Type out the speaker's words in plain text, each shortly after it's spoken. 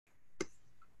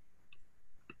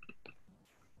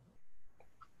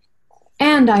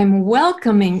And I'm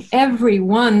welcoming every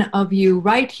one of you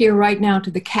right here, right now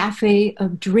to the Cafe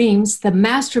of Dreams, the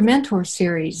Master Mentor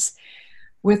Series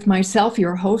with myself,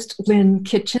 your host, Lynn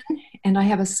Kitchen. And I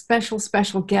have a special,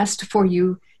 special guest for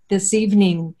you this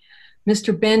evening,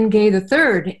 Mr. Ben Gay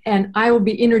III. And I will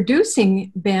be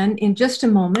introducing Ben in just a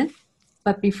moment.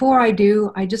 But before I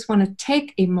do, I just want to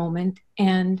take a moment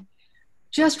and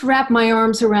just wrap my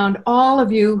arms around all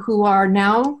of you who are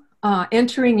now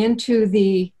entering into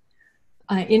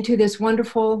this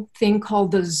wonderful thing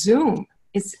called the Zoom.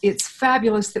 It's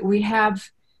fabulous that we have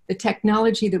the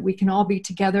technology that we can all be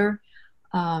together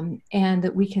and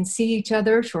that we can see each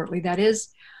other shortly, that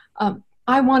is.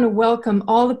 I want to welcome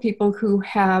all the people who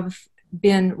have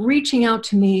been reaching out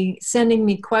to me, sending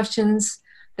me questions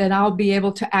that I'll be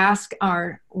able to ask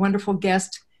our wonderful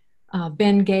guest,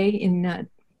 Ben Gay, in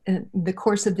the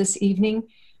course of this evening.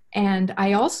 And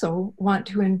I also want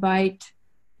to invite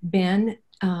Ben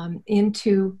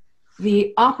into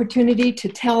the opportunity to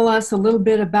tell us a little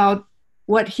bit about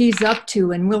what he's up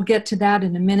to, and we'll get to that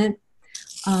in a minute.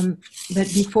 But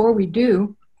before we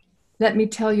do, let me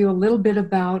tell you a little bit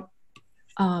about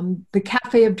the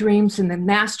Cafe of Dreams and the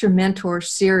Master Mentor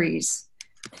series.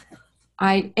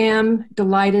 I am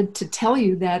delighted to tell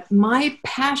you that my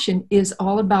passion is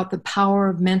all about the power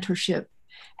of mentorship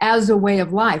as a way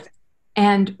of life.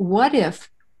 And what if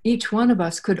each one of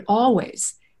us could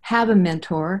always have a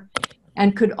mentor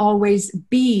and could always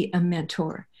be a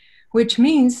mentor, which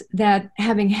means that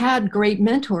having had great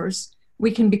mentors, we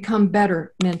can become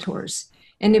better mentors.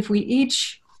 And if we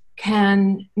each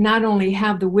can not only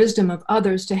have the wisdom of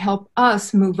others to help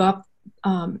us move up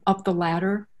the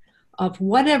ladder of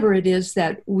whatever it is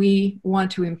that we want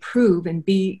to improve and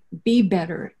be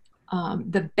better,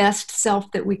 the best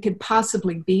self that we could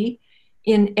possibly be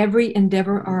in every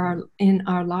endeavor in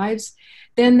our lives,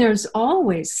 then there's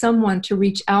always someone to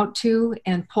reach out to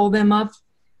and pull them up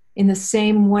in the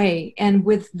same way. And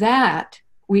with that,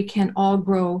 we can all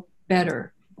grow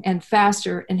better and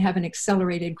faster and have an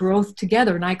accelerated growth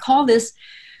together. And I call this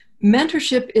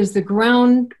mentorship is the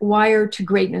ground wire to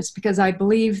greatness, because I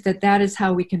believe that that is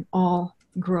how we can all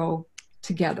grow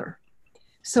together.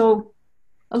 So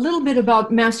a little bit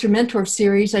about Master Mentor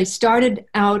Series. I started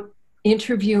out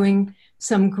interviewing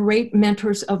some great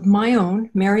mentors of my own,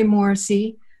 Mary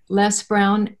Morrissey, Les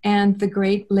Brown, and the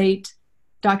great late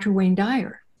Dr. Wayne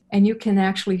Dyer. And you can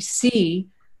actually see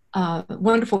a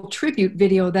wonderful tribute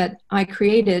video that I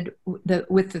created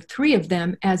with the three of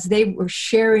them as they were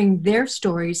sharing their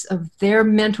stories of their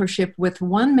mentorship with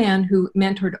one man who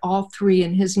mentored all three,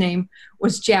 and his name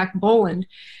was Jack Boland.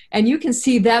 And you can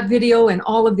see that video and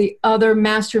all of the other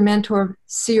Master Mentor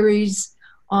series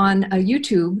on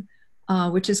YouTube,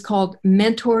 which is called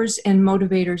Mentors and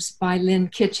Motivators by Lynn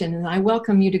Kitchen. And I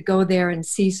welcome you to go there and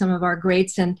see some of our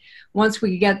greats. And once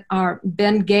we get our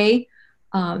Ben Gay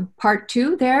part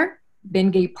 2 there,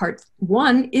 Ben Gay part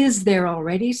 1 is there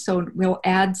already. So we'll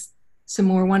add some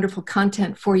more wonderful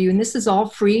content for you. And this is all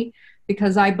free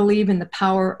because I believe in the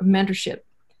power of mentorship.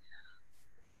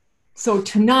 So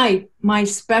tonight, my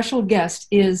special guest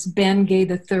is Ben Gay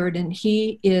III, and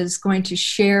he is going to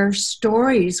share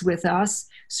stories with us,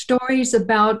 stories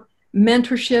about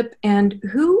mentorship and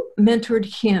who mentored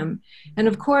him. And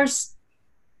of course,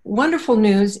 wonderful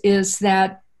news is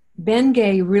that Ben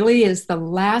Gay really is the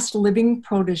last living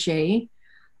protege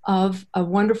of a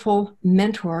wonderful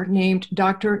mentor named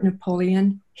Dr.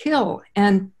 Napoleon Hill.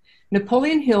 And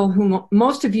Napoleon Hill, whom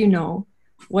most of you know,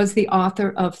 was the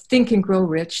author of Think and Grow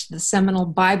Rich, the seminal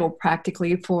Bible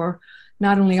practically for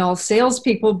not only all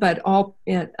salespeople, but all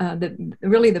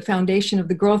really the foundation of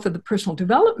the growth of the personal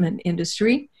development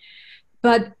industry.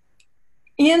 But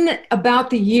in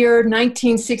about the year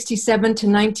 1967 to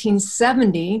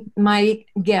 1970, my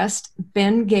guest,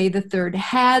 Ben Gay III,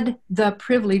 had the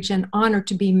privilege and honor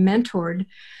to be mentored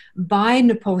by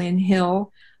Napoleon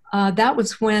Hill. That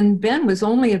was when Ben was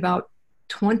only about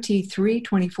 23,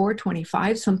 24,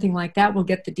 25, something like that. We'll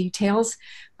get the details.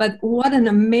 But what an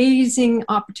amazing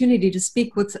opportunity to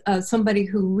speak with somebody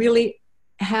who really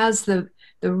has the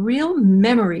real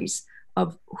memories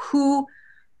of who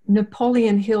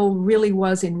Napoleon Hill really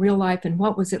was in real life and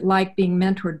what was it like being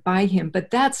mentored by him.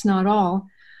 But that's not all.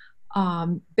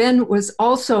 Ben was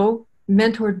also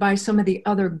mentored by some of the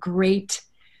other great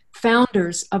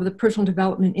founders of the personal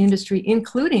development industry,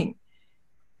 including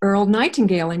Earl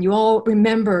Nightingale. And you all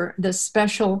remember the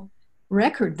special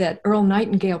record that Earl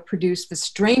Nightingale produced, The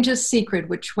Strangest Secret,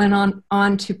 which went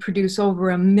on to produce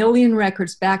over 1 million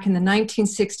records back in the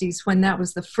 1960s, when that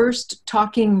was the first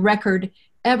talking record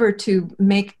ever to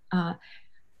make a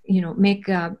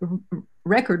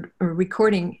record or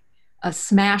recording, a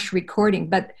smash recording.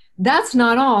 But that's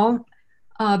not all.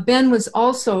 Ben was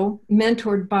also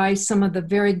mentored by some of the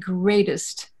very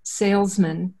greatest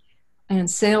salesmen and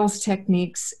sales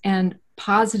techniques and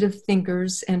positive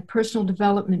thinkers and personal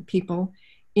development people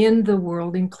in the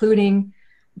world, including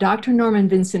Dr. Norman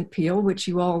Vincent Peale, which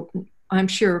you all, I'm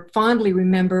sure, fondly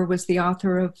remember was the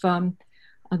author of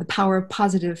The Power of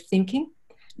Positive Thinking.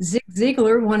 Zig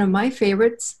Ziglar, one of my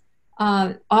favorites.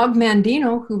 Og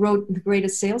Mandino, who wrote The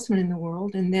Greatest Salesman in the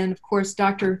World. And then, of course,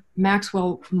 Dr.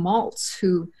 Maxwell Maltz,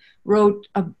 who wrote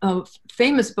a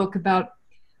famous book about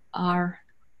our,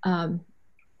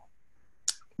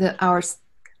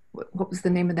 what was the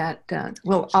name of that?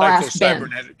 Well, I'll ask Ben.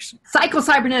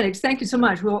 Psycho-cybernetics. Thank you so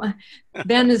much. Well,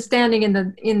 Ben is standing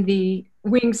in the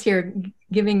wings here,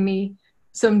 giving me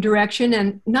some direction.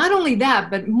 And not only that,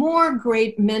 but more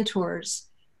great mentors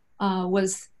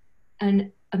was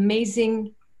an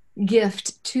amazing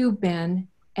gift to Ben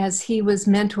as he was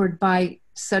mentored by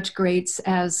such greats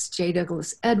as J.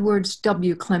 Douglas Edwards,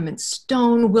 W. Clement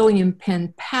Stone, William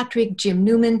Penn Patrick, Jim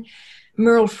Newman,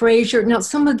 Merle Frazier. Now,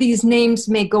 some of these names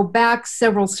may go back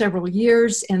several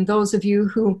years, and those of you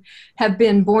who have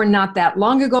been born not that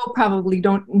long ago probably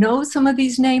don't know some of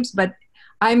these names, but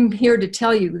I'm here to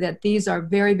tell you that these are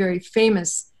very, very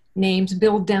famous names: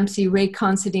 Bill Dempsey, Ray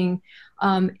Considine,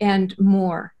 and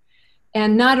more.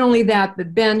 And not only that,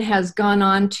 but Ben has gone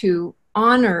on to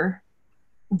honor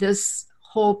this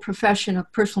whole profession of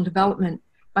personal development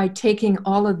by taking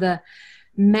all of the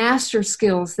master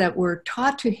skills that were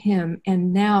taught to him,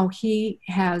 and now he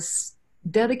has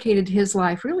dedicated his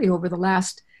life really over the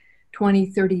last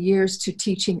 20-30 years to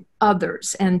teaching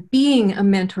others and being a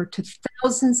mentor to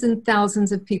thousands and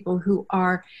thousands of people who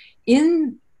are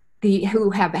who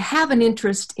have an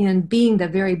interest in being the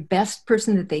very best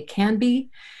person that they can be,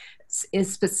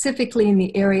 is specifically in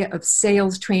the area of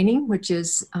sales training, which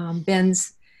is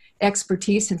Ben's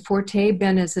expertise and forte.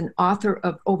 Ben is an author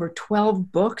of over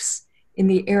 12 books in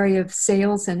the area of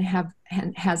sales and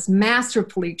has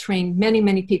masterfully trained many,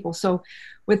 many people. So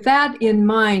with that in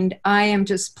mind, I am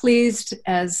just pleased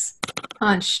as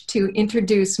punch to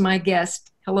introduce my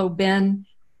guest. Hello, Ben.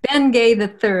 Ben Gay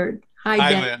III. Hi,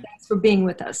 Ben. Lynn. Thanks for being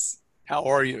with us. How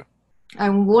are you?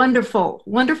 I'm wonderful.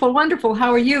 Wonderful, wonderful.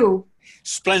 How are you?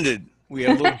 Splendid. We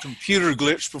had a little computer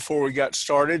glitch before we got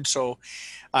started, so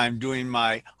I'm doing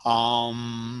my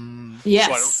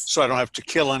yes, so I don't have to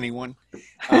kill anyone.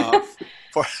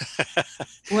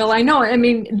 Well, I know. I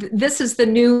mean, this is the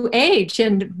new age,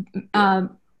 and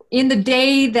in the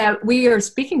day that we are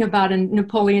speaking about, in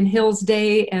Napoleon Hill's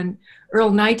day, and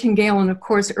Earl Nightingale, and of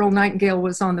course, Earl Nightingale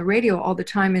was on the radio all the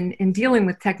time in dealing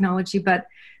with technology, but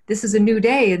this is a new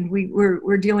day, and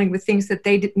we're dealing with things that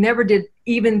they never did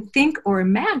even think or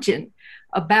imagine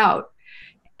about.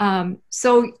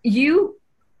 So you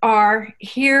are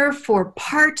here for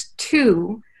part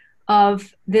 2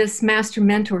 of this Master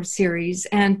Mentor series.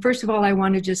 And first of all, I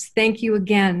want to just thank you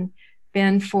again,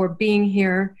 Ben, for being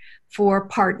here for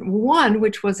part 1,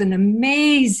 which was an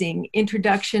amazing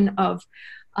introduction of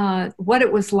what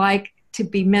it was like to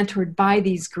be mentored by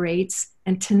these greats.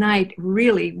 And tonight,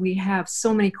 really, we have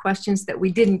so many questions that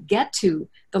we didn't get to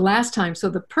the last time. So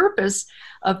the purpose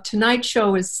of tonight's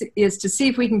show is to see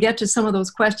if we can get to some of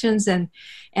those questions and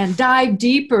dive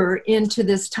deeper into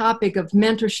this topic of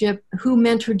mentorship. Who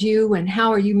mentored you and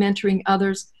how are you mentoring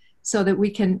others, so that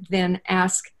we can then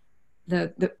ask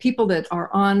the people that are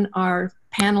on our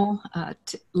panel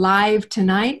live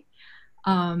tonight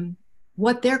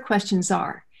what their questions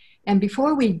are. And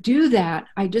before we do that,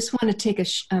 I just want to take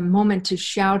a moment to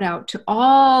shout out to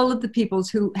all of the people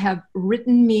who have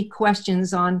written me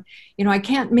questions on, I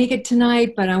can't make it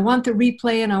tonight, but I want the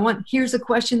replay, and here's a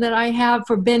question that I have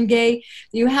for Ben Gay.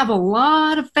 You have a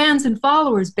lot of fans and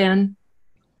followers, Ben.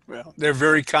 Well, they're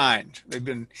very kind. They've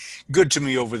been good to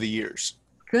me over the years.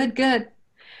 Good, good.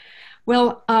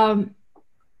 Well,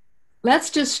 let's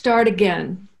just start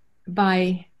again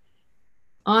by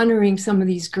honoring some of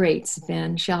these greats,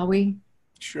 Ben, shall we?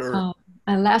 Sure.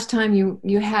 Last time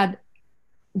you had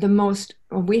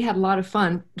we had a lot of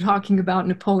fun talking about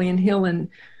Napoleon Hill and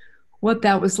what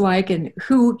that was like and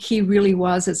who he really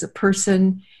was as a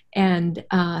person. And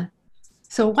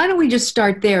so why don't we just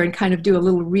start there and kind of do a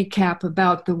little recap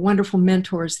about the wonderful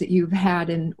mentors that you've had,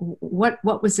 and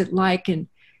what was it like, and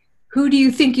who do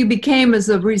you think you became as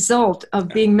a result of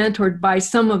being mentored by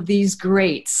some of these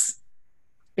greats,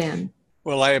 Ben?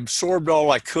 Well, I absorbed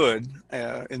all I could.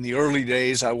 In the early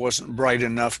days, I wasn't bright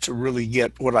enough to really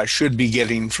get what I should be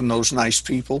getting from those nice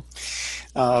people.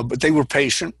 But they were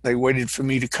patient. They waited for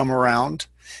me to come around.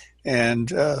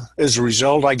 And as a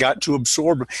result, I got to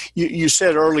absorb. You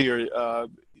said earlier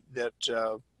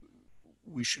that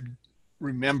we should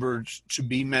remembered to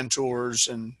be mentors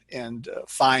and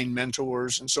find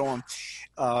mentors and so on,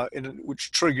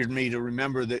 which triggered me to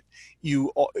remember that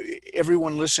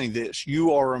everyone listening to this,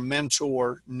 you are a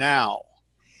mentor now,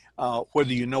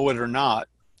 whether you know it or not.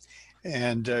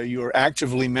 And you're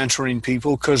actively mentoring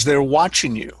people because they're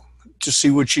watching you to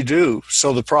see what you do.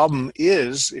 So the problem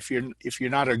is, if you're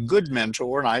not a good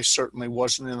mentor, and I certainly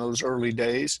wasn't in those early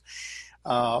days,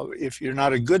 if you're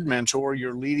not a good mentor,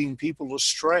 you're leading people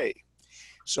astray.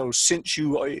 So since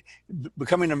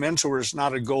becoming a mentor is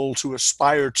not a goal to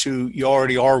aspire to, you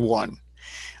already are one.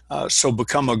 So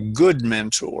become a good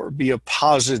mentor, be a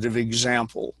positive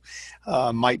example,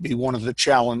 might be one of the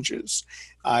challenges.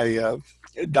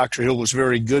 Dr. Hill was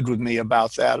very good with me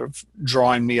about that, of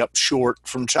drawing me up short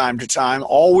from time to time,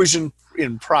 always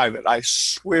in private. I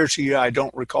swear to you, I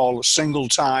don't recall a single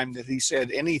time that he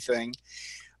said anything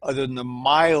other than the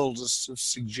mildest of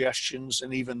suggestions,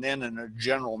 and even then in a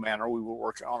general manner. We were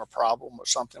working on a problem or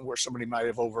something where somebody might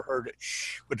have overheard it.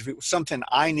 But if it was something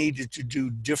I needed to do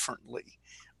differently,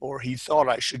 or he thought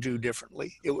I should do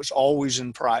differently, it was always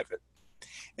in private.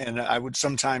 And I would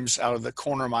sometimes, out of the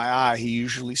corner of my eye, he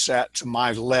usually sat to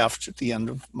my left at the end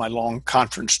of my long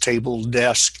conference table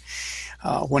desk.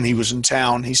 When he was in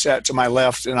town, he sat to my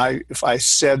left, and if I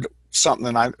said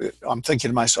something, I'm thinking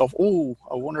to myself, oh,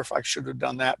 I wonder if I should have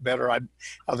done that better. Out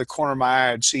of the corner of my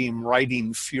eye, I'd see him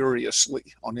writing furiously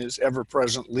on his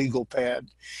ever-present legal pad.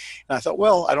 And I thought,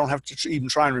 well, I don't have to even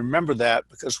try and remember that,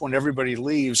 because when everybody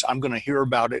leaves, I'm going to hear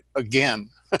about it again.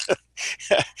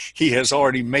 He has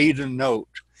already made a note.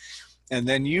 And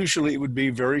then usually it would be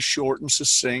very short and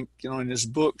succinct. In his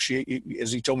books,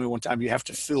 as he told me one time, you have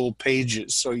to fill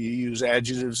pages. So you use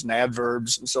adjectives and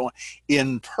adverbs and so on.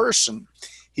 In person,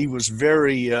 he was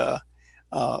very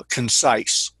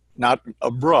concise, not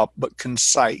abrupt, but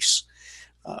concise.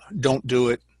 Don't do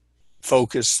it.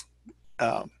 Focus.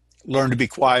 Learn to be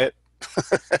quiet.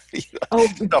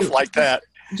 Stuff like that.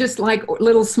 Just like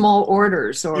little small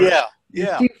orders, or a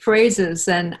few phrases.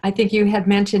 And I think you had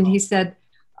mentioned, he said,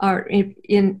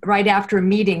 in right after a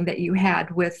meeting that you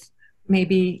had with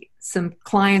maybe some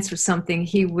clients or something,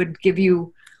 he would give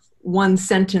you one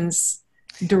sentence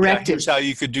directive. Here's how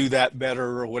you could do that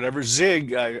better, or whatever.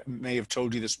 Zig, I may have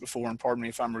told you this before, and pardon me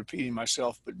if I'm repeating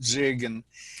myself, but Zig and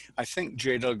I think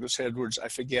J. Douglas Edwards, I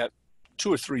forget,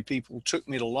 2 or 3 people took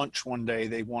me to lunch one day.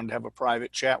 They wanted to have a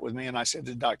private chat with me, and I said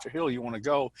to Dr. Hill, you want to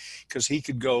go? Because he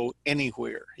could go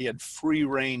anywhere. He had free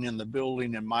reign in the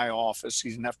building, in my office. He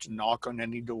didn't have to knock on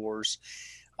any doors.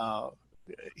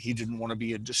 He didn't want to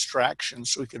be a distraction,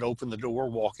 so he could open the door,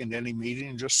 walk into any meeting,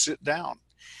 and just sit down.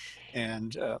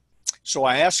 And so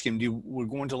I asked him, we're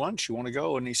going to lunch, you want to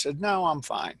go? And he said, no, I'm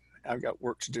fine. I've got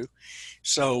work to do.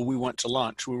 So we went to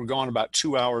lunch. We were gone about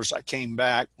 2 hours. I came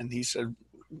back, and he said,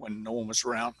 when no one was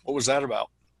around, what was that about?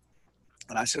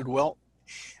 And I said, well,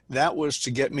 that was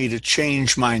to get me to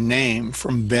change my name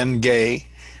from Ben Gay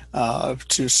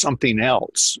to something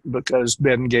else, because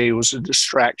Ben Gay was a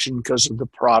distraction because of the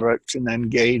product, and then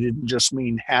gay didn't just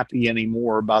mean happy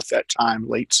anymore about that time,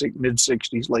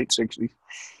 mid-60s, late 60s,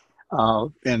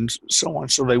 and so on.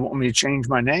 So they want me to change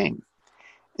my name.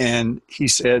 And he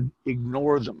said,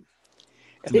 ignore them.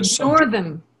 And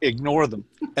ignore them.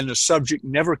 And the subject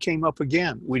never came up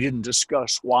again. We didn't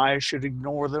discuss why I should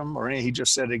ignore them or anything. He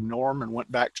just said ignore them and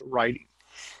went back to writing.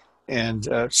 And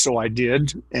so I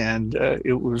did. And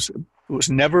it was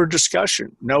never a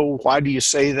discussion. No, why do you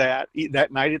say that?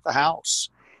 That night at the house,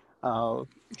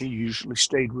 he usually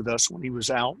stayed with us when he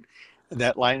was out.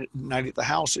 That night at the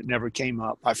house, it never came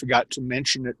up. I forgot to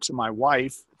mention it to my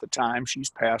wife at the time.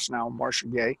 She's passed now, Marcia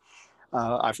Gay.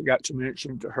 I forgot to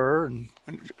mention it to her, and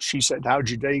she said, how'd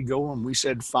your day go? And we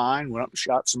said, fine. Went up and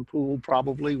shot some pool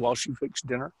probably while she fixed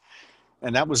dinner.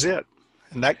 And that was it.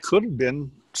 And that could have been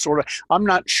sort of, I'm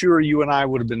not sure you and I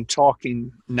would have been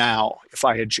talking now if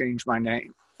I had changed my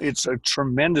name. It's a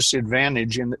tremendous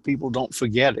advantage in that people don't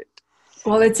forget it.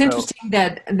 Well, it's interesting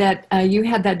that you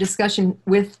had that discussion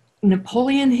with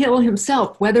Napoleon Hill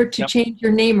himself, whether to change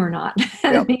your name or not.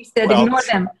 Yep. He said, ignore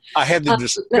them. I had the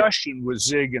discussion with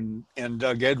Zig and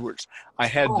Doug Edwards. I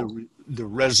had the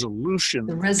resolution.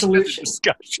 The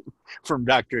discussion from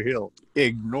Dr. Hill.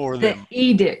 Ignore them. The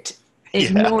edict.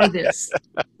 Ignore this.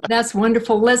 That's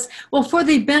wonderful. Well, for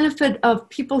the benefit of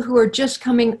people who are just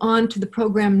coming on to the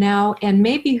program now, and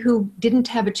maybe who didn't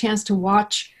have a chance to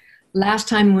watch last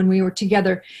time when we were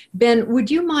together, Ben,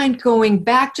 would you mind going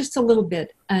back just a little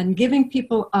bit and giving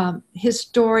people a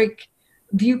historic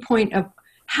viewpoint of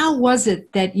how was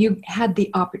it that you had the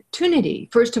opportunity,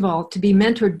 first of all, to be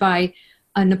mentored by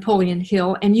Napoleon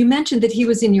Hill? And you mentioned that he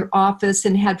was in your office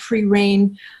and had free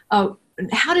reign.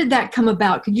 how did that come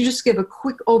about? Could you just give a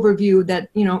quick overview that,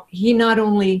 he not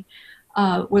only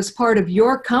was part of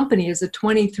your company as a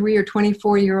 23 or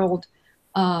 24-year-old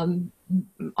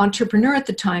entrepreneur at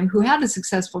the time who had a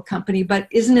successful company, but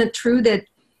isn't it true that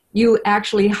you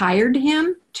actually hired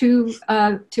him to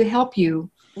help you?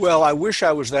 Well, I wish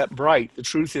I was that bright. The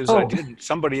truth is I Oh, didn't.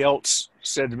 Somebody else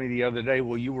said to me the other day,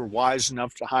 well, you were wise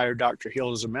enough to hire Dr.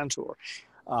 Hill as a mentor.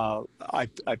 I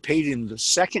paid him the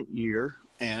second year,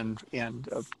 and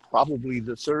probably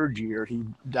the third year. He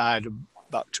died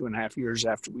about 2.5 years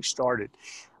after we started.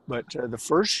 But the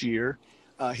first year,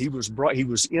 he was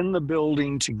in the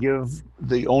building to give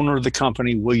the owner of the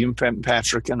company, William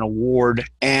Patrick, an award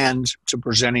and to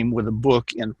present him with a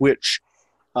book in which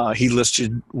he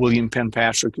listed William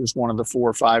Penpatrick as one of the 4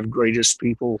 or 5 greatest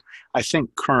people, I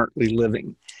think, currently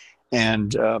living.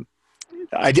 And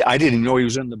I didn't even know he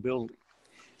was in the building.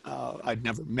 I'd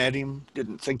never met him,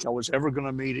 didn't think I was ever going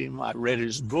to meet him. I read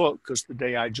his book because the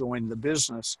day I joined the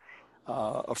business,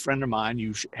 a friend of mine,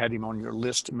 you had him on your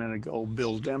list a minute ago,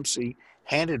 Bill Dempsey,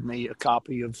 handed me a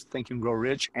copy of Think and Grow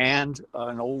Rich and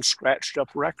an old scratched up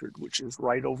record, which is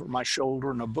right over my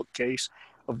shoulder in a bookcase,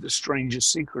 of The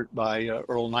Strangest Secret by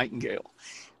Earl Nightingale.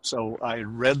 So I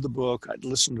had read the book, I'd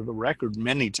listened to the record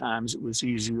many times. It was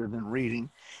easier than reading.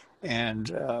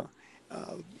 And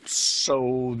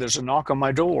so there's a knock on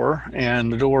my door,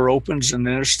 and the door opens, and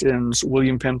there stands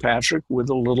William Penpatrick with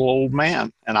a little old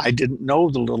man. And I didn't know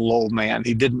the little old man.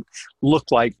 He didn't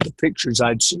look like the pictures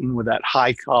I'd seen with that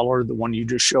high collar, the one you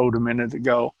just showed a minute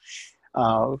ago,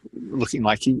 looking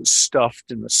like he was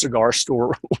stuffed in a cigar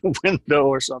store window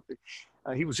or something.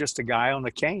 He was just a guy on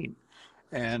a cane.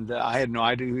 And I had no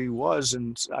idea who he was.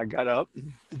 And I got up,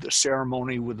 and the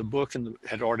ceremony with the book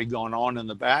had already gone on in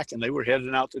the back, and they were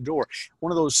heading out the door.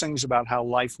 One of those things about how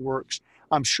life works,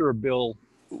 I'm sure Bill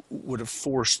would have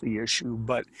forced the issue,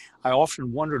 but I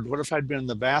often wondered, what if I'd been in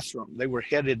the bathroom? They were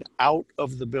headed out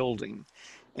of the building,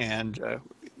 and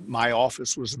my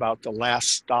office was about the last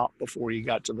stop before you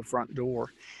got to the front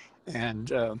door.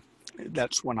 And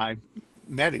that's when I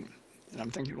met him. And I'm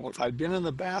thinking, well, if I'd been in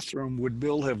the bathroom, would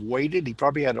Bill have waited? He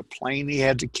probably had a plane he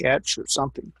had to catch or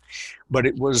something. But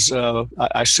it was,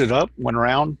 I stood up, went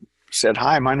around, said,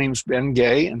 hi, my name's Ben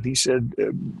Gay. And he said,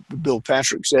 Bill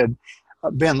Patrick said,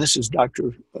 Ben, this is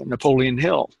Dr. Napoleon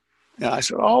Hill. And I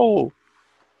said, oh,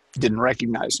 didn't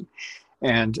recognize him.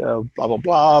 And blah, blah,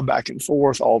 blah, back and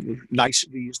forth, all the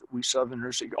niceties that we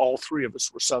Southerners, all 3 of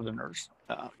us were Southerners,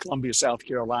 Columbia, South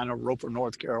Carolina, Roper,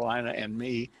 North Carolina, and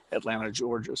me, Atlanta,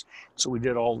 Georgia. So we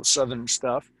did all the Southern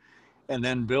stuff. And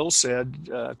then Bill said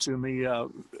to me,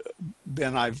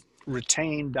 Ben, I've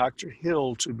retained Dr.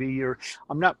 Hill to be your,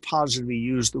 I'm not positive he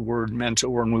used the word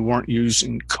mentor, and we weren't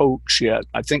using coach yet.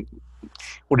 I think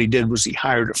what he did was he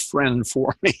hired a friend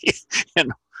for me,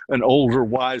 and an older,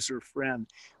 wiser friend.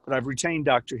 But I've retained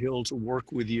Dr. Hill to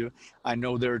work with you. I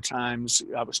know there are times,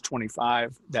 I was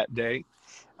 25 that day.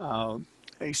 I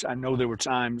know there were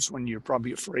times when you're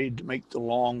probably afraid to make the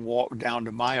long walk down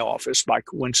to my office. By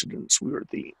coincidence, we were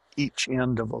at each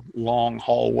end of a long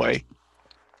hallway.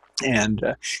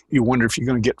 And you wonder if you're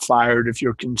going to get fired, if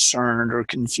you're concerned or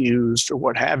confused or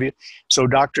what have you. So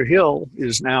Dr. Hill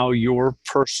is now your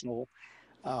personal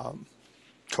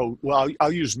coach. Well,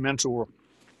 I'll use mentor,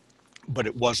 but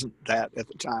it wasn't that at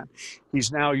the time.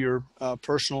 He's now your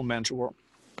personal mentor,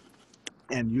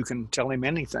 and you can tell him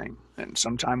anything. And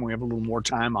sometime we have a little more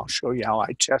time, I'll show you how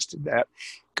I tested that,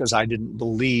 because I didn't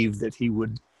believe that he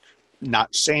would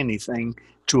not say anything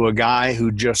to a guy who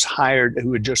had just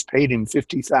paid him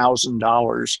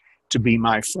 $50,000 to be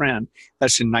my friend.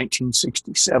 That's in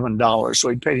 1967 dollars. So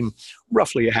he paid him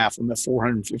roughly a half of the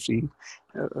 $450,000,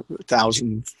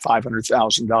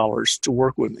 $500,000 to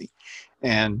work with me.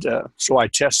 And so I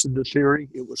tested the theory.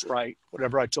 It was right.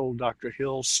 Whatever I told Dr.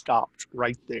 Hill stopped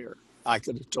right there. I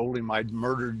could have told him I'd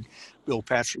murdered Bill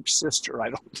Patrick's sister. I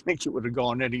don't think it would have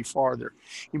gone any farther.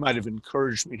 He might have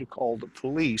encouraged me to call the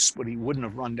police, but he wouldn't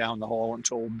have run down the hall and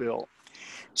told Bill.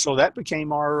 So that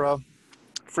became our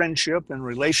friendship and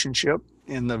relationship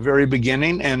in the very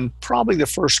beginning. And probably the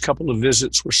first couple of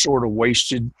visits were sort of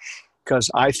wasted because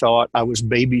I thought I was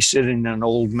babysitting an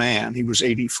old man. He was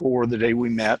 84 the day we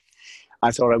met.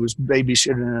 I thought I was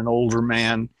babysitting an older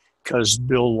man because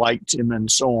Bill liked him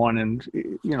and so on. And,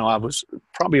 I was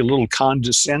probably a little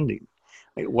condescending.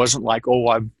 It wasn't like, oh,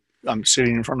 I'm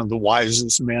sitting in front of the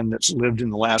wisest man that's lived in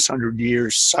the last 100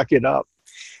 years. Suck it up.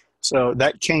 So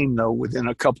that came, though, within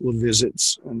a couple of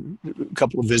visits. And a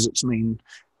couple of visits mean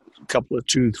a couple of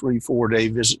 2, 3, 4-day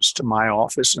visits to my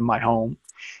office and my home.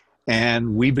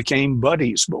 And we became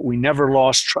buddies, but I never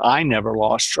lost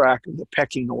track of the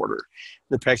pecking order.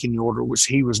 the pecking order was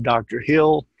he was Dr.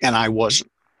 Hill and I wasn't.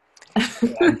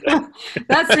 And,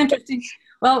 That's interesting.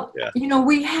 Well, yeah.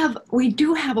 we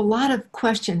do have a lot of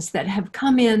questions that have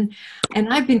come in,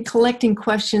 and I've been collecting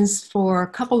questions for a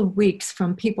couple of weeks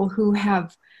from people who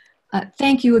have,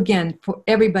 thank you again for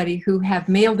everybody who have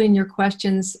mailed in your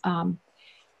questions.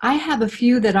 I have a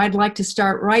few that I'd like to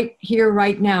start right here,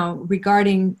 right now,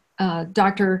 regarding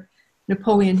Dr.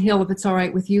 Napoleon Hill, if it's all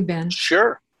right with you, Ben.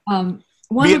 Sure. Being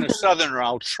a Southerner,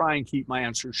 I'll try and keep my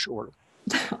answers shorter.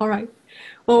 All right.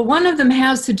 Well, one of them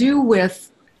has to do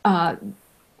with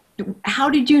how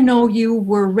did you know you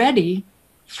were ready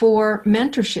for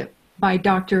mentorship by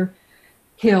Dr.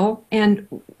 Hill, and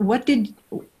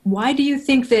why do you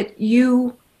think that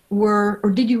you were, or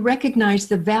did you recognize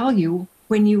the value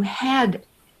when you had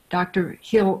Dr.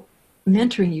 Hill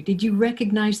mentoring you? Did you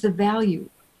recognize the value?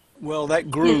 Well, that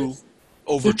grew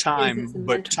over time,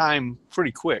 but time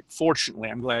pretty quick. Fortunately,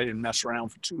 I'm glad I didn't mess around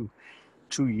for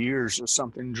two years or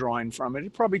something drawing from it.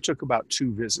 It probably took about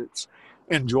 2 visits.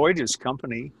 Enjoyed his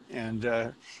company,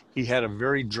 and he had a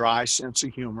very dry sense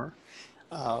of humor.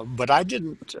 But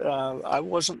I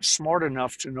wasn't smart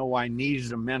enough to know I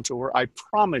needed a mentor. I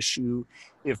promise you,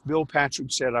 if Bill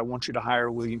Patrick said, I want you to hire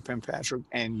William Penn Patrick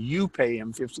and you pay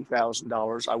him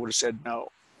 $50,000, I would have said no.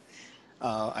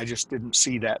 I just didn't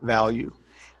see that value.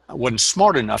 I wasn't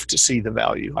smart enough to see the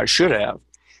value. I should have.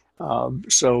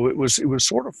 So it was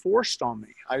sort of forced on me.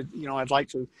 I'd like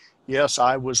to, yes,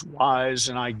 I was wise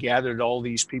and I gathered all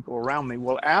these people around me.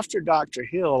 Well, after Dr.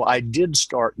 Hill, I did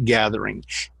start gathering,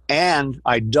 and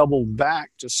I doubled back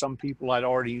to some people I'd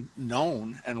already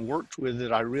known and worked with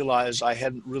that I realized I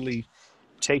hadn't really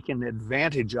taken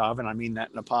advantage of, and I mean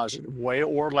that in a positive way,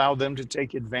 or allow them to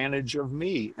take advantage of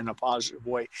me in a positive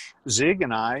way. Zig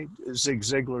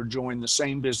Ziglar, joined the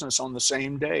same business on the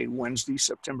same day, Wednesday,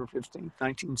 September 15th,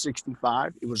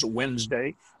 1965. It was a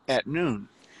Wednesday at noon.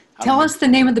 Tell us the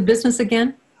name of the business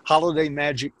again. Holiday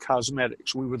Magic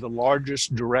Cosmetics. We were the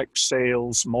largest direct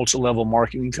sales, multi-level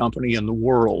marketing company in the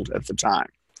world at the time,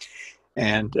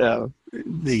 and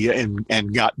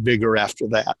got bigger after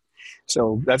that.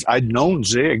 So I'd known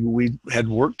Zig. We had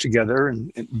worked together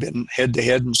and been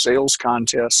head-to-head in sales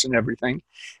contests and everything.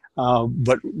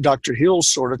 But Dr. Hill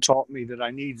sort of taught me that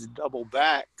I needed to double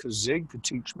back, because Zig could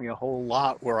teach me a whole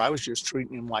lot where I was just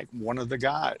treating him like one of the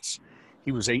guys.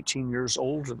 He was 18 years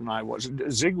older than I was.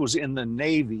 Zig was in the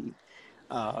Navy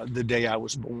the day I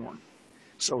was born.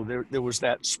 So there was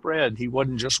that spread. He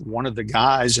wasn't just one of the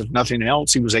guys, if nothing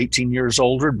else. He was 18 years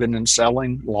older, had been in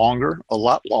selling longer, a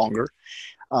lot longer.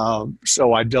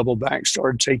 So I doubled back,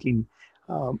 started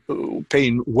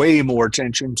paying way more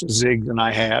attention to Zig than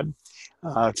I had.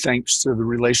 Thanks to the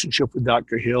relationship with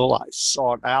Dr. Hill, I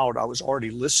sought out, I was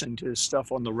already listening to his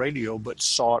stuff on the radio, but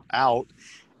sought out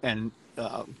and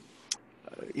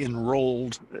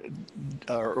enrolled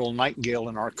Earl Nightingale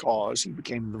in our cause. He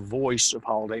became the voice of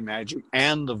Holiday Magic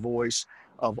and the voice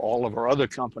of all of our other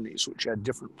companies, which had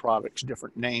different products,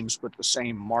 different names, but the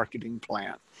same marketing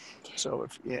plan. So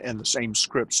and the same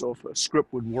script. So if a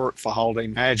script would work for Holiday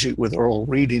Magic with Earl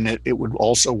reading it, it would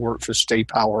also work for Stay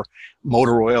Power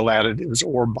motor oil additives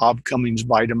or Bob Cummings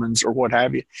vitamins or what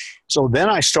have you. So then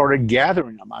I started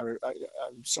gathering them.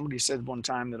 Somebody said one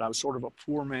time that I was sort of a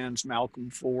poor man's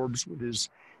Malcolm Forbes with his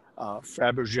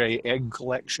Fabergé egg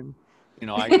collection.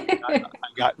 I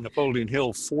got Napoleon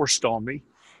Hill forced on me.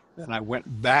 Then I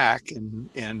went back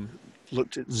and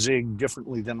looked at Zig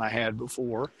differently than I had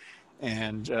before.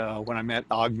 And when I met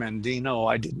Og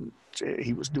Mandino,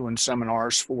 he was doing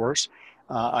seminars for us.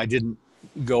 I didn't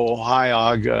go, hi,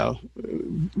 Og,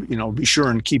 be sure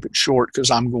and keep it short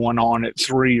because I'm going on at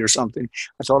 3 or something.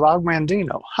 I thought, Og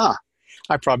Mandino,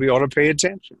 I probably ought to pay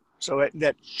attention. So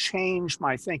that changed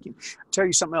my thinking. I'll tell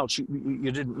you something else.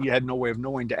 You had no way of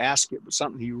knowing to ask it, but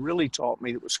something he really taught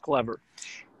me that was clever.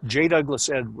 J. Douglas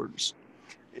Edwards,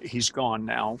 he's gone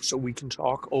now, so we can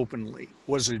talk openly,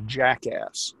 was a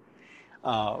jackass.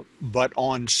 But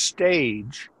on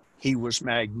stage, he was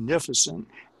magnificent,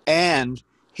 and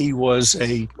he was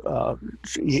he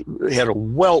had a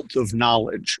wealth of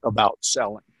knowledge about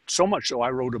selling. So much so, I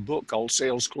wrote a book called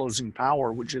Sales Closing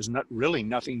Power, which is not really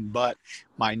nothing but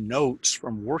my notes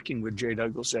from working with J.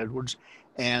 Douglas Edwards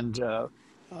and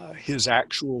his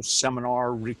actual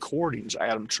seminar recordings. I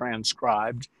had them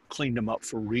transcribed, cleaned them up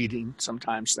for reading.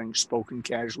 Sometimes things spoken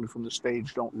casually from the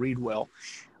stage don't read well.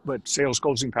 But Sales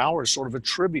Closing Power is sort of a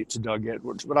tribute to Doug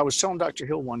Edwards. But I was telling Dr.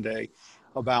 Hill one day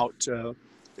about,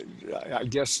 I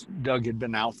guess Doug had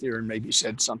been out there and maybe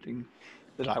said something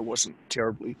that I wasn't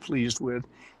terribly pleased with.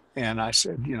 And I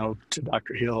said, to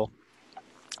Dr. Hill,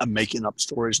 I'm making up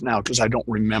stories now because I don't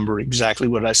remember exactly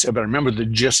what I said, but I remember the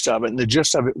gist of it. And the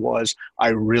gist of it was, I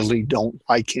really don't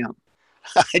like him.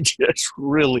 I just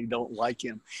really don't like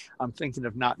him. I'm thinking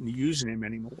of not using him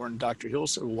anymore. And Dr. Hill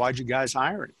said, well, why'd you guys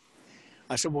hire him?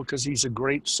 I said, well, because he's a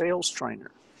great sales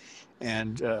trainer.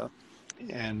 And, uh,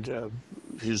 and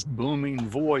his booming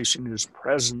voice and his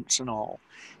presence and all.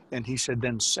 And he said,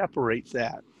 then separate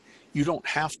that. You don't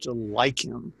have to like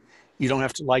him. You don't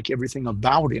have to like everything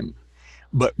about him,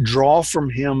 but draw from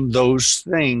him those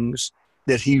things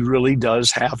that he really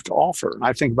does have to offer. And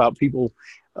I think about people,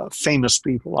 famous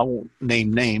people, I won't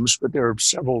name names, but there are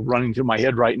several running through my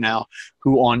head right now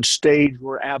who on stage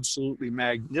were absolutely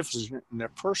magnificent. In their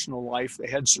personal life, they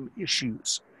had some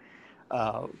issues.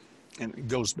 And it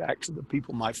goes back to the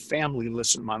people my family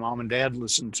listened, my mom and dad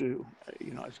listened to.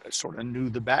 You know, I sort of knew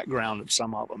the background of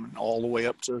some of them, and all the way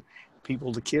up to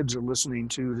people the kids are listening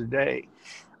to today.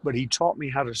 But he taught me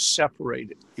how to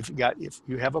separate it. If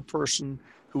you have a person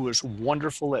who is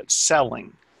wonderful at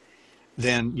selling,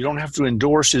 then you don't have to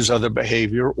endorse his other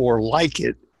behavior or like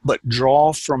it, but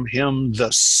draw from him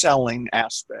the selling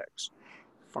aspects.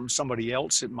 From somebody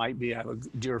else, it might be, I have a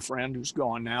dear friend who's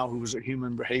gone now who was a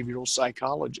human behavioral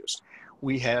psychologist.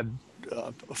 We had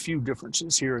a few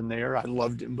differences here and there. I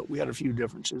loved him, but we had a few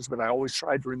differences. But I always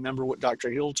tried to remember what Dr.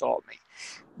 Hill taught me.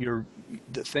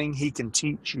 The thing he can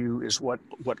teach you is what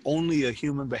only a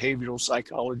human behavioral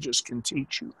psychologist can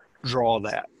teach you. Draw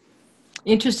that.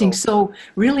 Interesting. So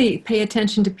really pay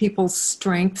attention to people's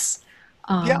strengths.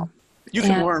 Yeah, you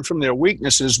can learn from their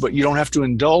weaknesses, but you don't have to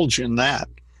indulge in that.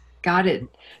 Got it.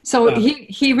 So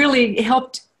he really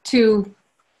helped to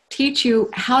teach you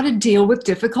how to deal with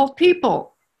difficult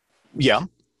people. Yeah,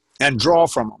 and draw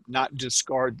from them, not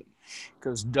discard them.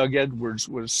 Because Doug Edwards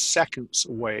was seconds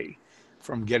away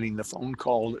from getting the phone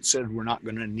call that said, we're not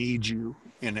going to need you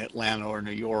in Atlanta or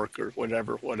New York or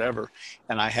whatever.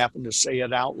 And I happened to say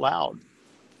it out loud.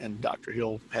 And Dr.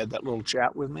 Hill had that little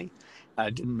chat with me. I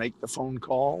didn't make the phone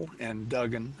call, and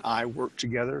Doug and I worked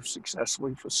together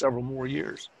successfully for several more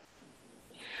years.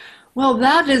 Well,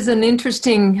 that is an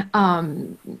interesting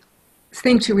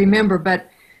thing to remember, but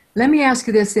let me ask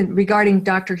you this regarding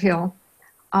Dr. Hill.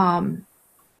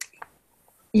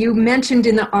 You mentioned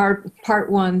in our part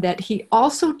one that he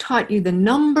also taught you the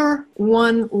number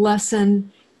one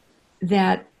lesson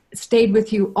that stayed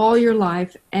with you all your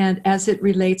life, and as it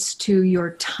relates to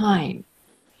your time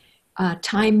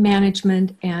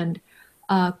management. And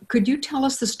could you tell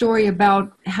us the story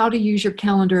about how to use your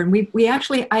calendar? And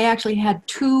I actually had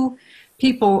two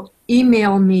people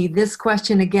email me this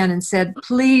question again and said,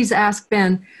 please ask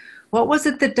Ben, what was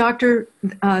it that Dr.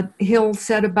 Hill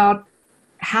said about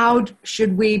how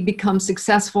should we become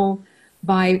successful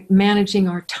by managing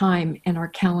our time and our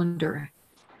calendar?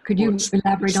 Could you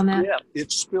elaborate on that? Yeah,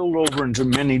 it's spilled over into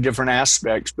many different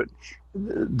aspects, but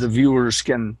the viewers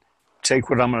can take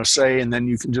what I'm going to say, and then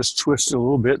you can just twist it a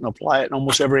little bit and apply it in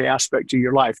almost every aspect of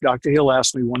your life. Dr. Hill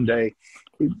asked me one day,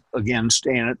 again,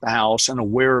 staying at the house and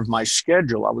aware of my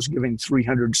schedule. I was giving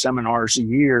 300 seminars a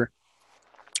year,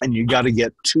 and you got to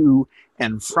get to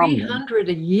and from 300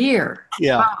 a year.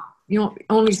 Yeah. Wow. You know,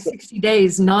 only 60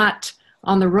 days not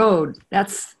on the road.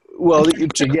 That's well,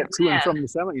 to get to and from the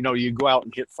seminar, you know, you go out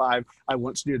and hit 5. I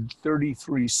once did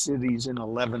 33 cities in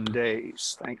 11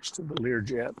 days, thanks to the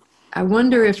Learjet. I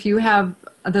wonder if you have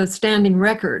the standing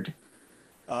record.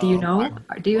 Do you know?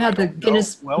 Do you have the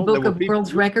Guinness Book of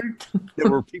World Record? There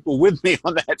were people with me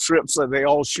on that trip, so they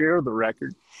all share the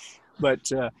record. But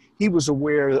he was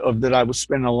aware of that I was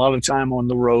spending a lot of time on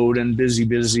the road and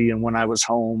busy. And when I was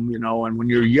home, you know, and when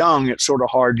you're young, it's sort of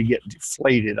hard to get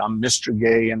deflated. I'm Mr.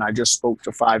 Gay, and I just spoke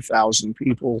to 5,000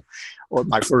 people. Or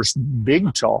my first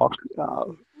big talk,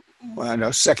 and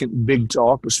a second big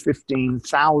talk was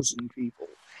 15,000 people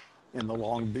in the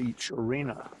Long Beach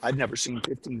arena. I'd never seen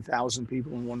 15,000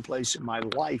 people in one place in my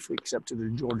life, except at the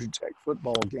Georgia Tech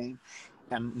football game.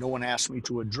 And no one asked me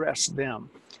to address them.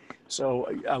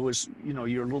 So I was, you know,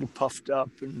 you're a little puffed up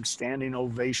and standing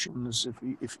ovations.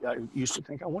 If I used to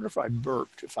think, I wonder if I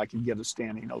burped, if I could get a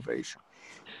standing ovation.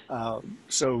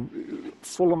 So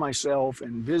full of myself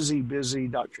and busy,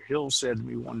 Dr. Hill said to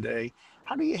me one day,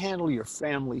 how do you handle your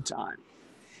family time?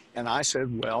 And I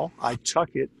said, well, I tuck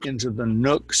it into the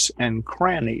nooks and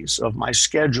crannies of my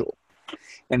schedule.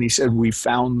 And he said, we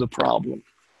found the problem.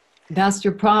 That's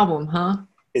your problem, huh?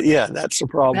 Yeah, that's the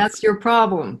problem. That's your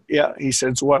problem. Yeah, he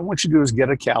said, so what I want you to do is get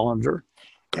a calendar.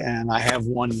 And I have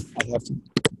one, I have to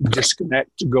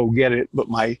disconnect to go get it. But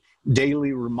my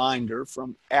daily reminder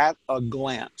from At a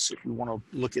Glance, if you want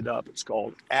to look it up, it's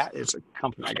called it's a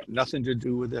company. I got nothing to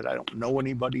do with it. I don't know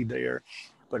anybody there.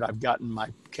 but I've gotten my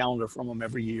calendar from them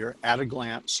every year. At a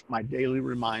glance, my daily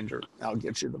reminder. I'll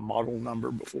get you the model number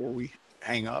before we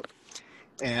hang up.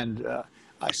 And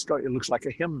it looks like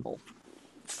a hymnal,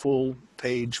 full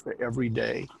page for every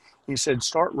day. He said,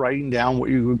 start writing down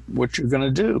what you're going to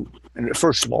do. And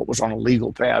first of all, it was on a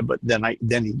legal pad, but then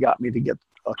he got me to get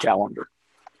a calendar.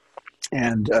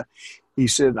 And I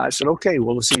said, okay,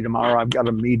 well, let's see, tomorrow I've got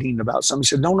a meeting about something. He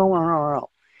said, no.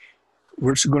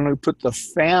 We're just going to put the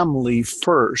family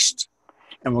first,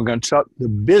 and we're going to tuck the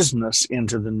business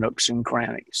into the nooks and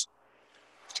crannies.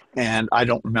 And I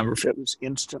don't remember if it was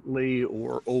instantly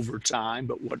or over time,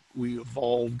 but what we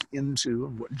evolved into,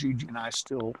 and what Gigi and I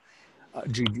still,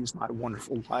 Gigi's my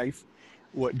wonderful wife,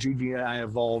 what Gigi and I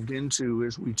evolved into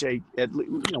is we take,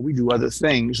 we do other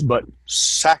things, but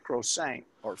sacrosanct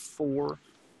are 4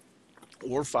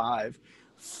 or 5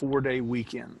 4-day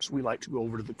weekends. We like to go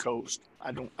over to the coast.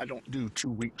 I don't do 2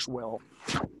 weeks well.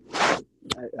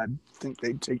 I think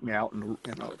they'd take me out in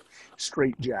a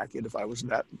straight jacket if I was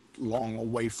that long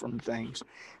away from things.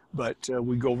 But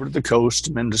we go over to the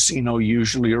coast, Mendocino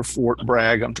usually, or Fort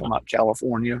Bragg. I'm talking about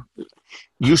California.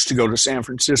 Used to go to San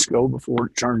Francisco before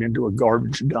it turned into a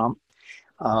garbage dump.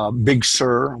 Big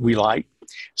Sur, we like.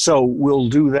 So we'll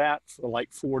do that for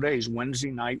like 4 days.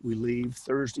 Wednesday night we leave,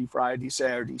 Thursday, Friday,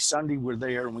 Saturday, Sunday we're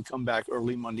there, and we come back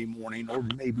early Monday morning, or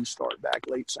maybe start back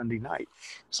late Sunday night.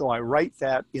 So I write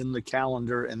that in the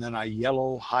calendar, and then I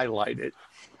yellow highlight it.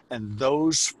 And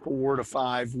those 4 to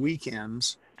 5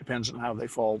 weekends, depends on how they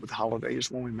fall with holidays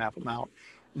when we map them out,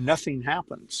 nothing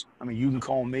happens. I mean, you can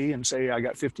call me and say, I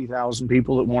got 50,000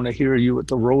 people that want to hear you at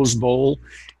the Rose Bowl,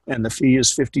 and the fee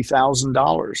is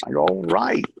 $50,000. I go, all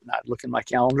right. And I look in my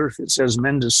calendar. If it says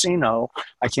Mendocino,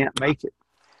 I can't make it.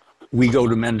 We go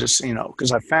to Mendocino,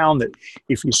 because I found that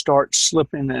if you start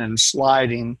slipping and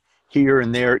sliding here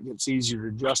and there, it gets easier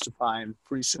to justify, and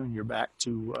pretty soon you're back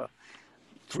to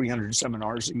 300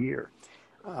 seminars a year.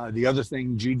 The other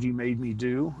thing Gigi made me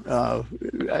do,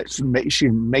 she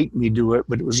didn't make me do it,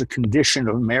 but it was a condition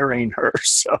of marrying her,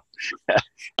 so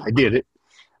I did it,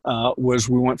 was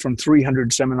we went from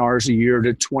 300 seminars a year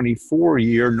to 24 a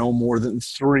year, no more than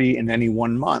 3 in any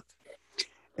 1 month.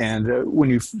 And when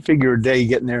you figure a day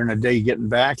getting there and a day getting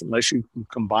back, unless you can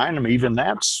combine them, even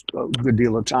that's a good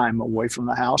deal of time away from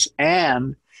the house.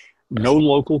 And no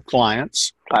local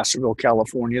clients. Placerville,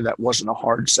 California, that wasn't a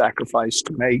hard sacrifice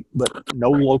to make, but no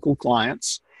local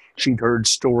clients. She'd heard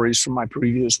stories from my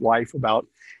previous wife about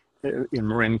in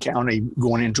Marin County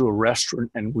going into a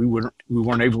restaurant, and we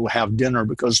weren't able to have dinner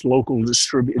because local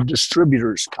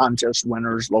distributors, contest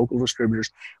winners, local distributors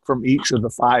from each of the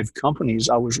 5 companies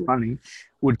I was running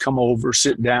would come over,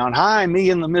 sit down. Hi,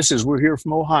 me and the missus, we're here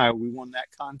from Ohio. We won that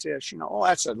contest. Oh,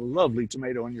 that's a lovely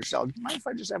tomato on your salad. Do you mind if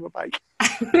I just have a bite?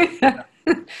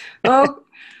 Oh,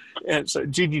 and so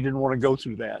Gigi didn't want to go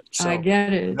through that. So I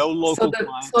get it. No local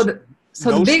clients.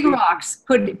 So the big rocks,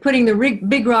 putting the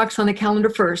big rocks on the calendar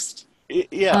first.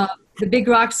 Yeah. The big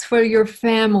rocks for your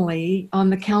family on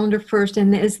the calendar first.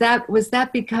 And was that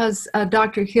because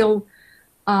Dr. Hill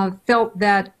felt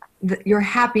that your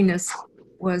happiness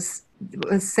was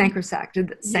sacrosanct?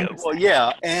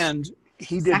 Yeah, and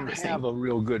he didn't have a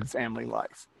real good family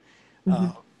life.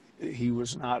 Mm-hmm. He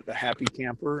was not a happy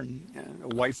camper, and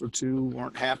a wife or two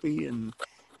weren't happy, and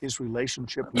his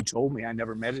relationship, he told me, I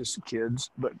never met his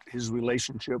kids, but his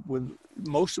relationship with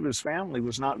most of his family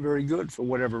was not very good for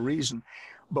whatever reason.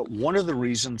 But one of the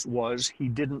reasons was he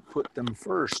didn't put them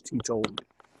first, he told me.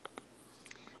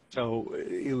 So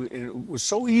it was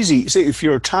so easy. See, if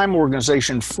you're a time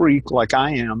organization freak like I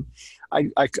am, I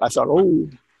thought,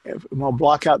 I'm going to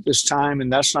block out this time,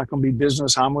 and that's not going to be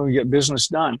business. How am I going to get business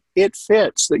done? It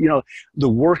fits. That the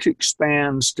work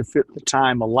expands to fit the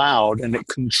time allowed, and it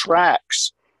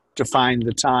contracts to find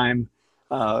the time.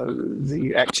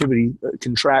 The activity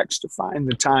contracts to find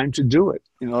the time to do it.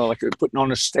 Like putting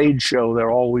on a stage show,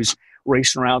 they're always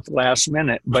racing around at the last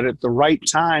minute. But at the right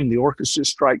time, the orchestra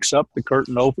strikes up, the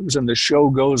curtain opens, and the show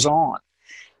goes on.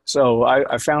 So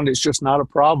I found it's just not a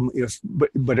problem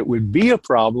but it would be a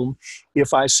problem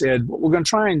if I said, what we're going to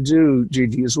try and do,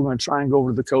 Gigi, is we're going to try and go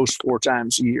over to the coast 4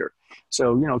 times a year.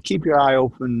 So, keep your eye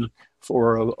open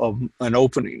for an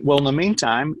opening. Well, in the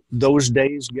meantime, those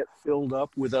days get filled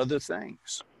up with other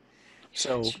things.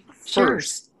 So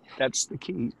first, that's the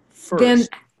key. First.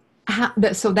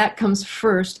 Then, so that comes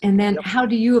first. And then How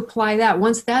do you apply that?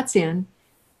 Once that's in,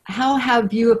 how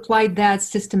have you applied that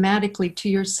systematically to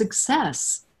your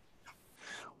success?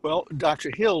 Well,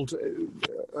 Dr. Hill,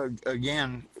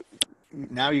 again,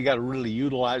 now you got to really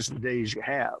utilize the days you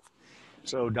have.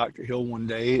 So Dr. Hill one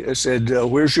day said,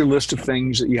 where's your list of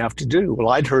things that you have to do? Well,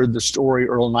 I'd heard the story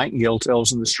Earl Nightingale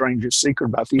tells in The Strangest Secret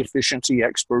about the efficiency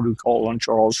expert who called on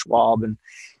Charles Schwab,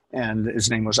 and his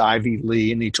name was Ivy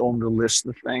Lee, and he told him to list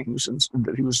the things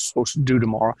that he was supposed to do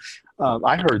tomorrow.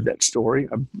 I heard that story.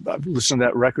 I've listened to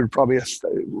that record, probably a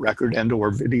record and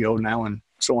or video now and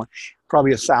so on,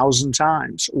 probably 1,000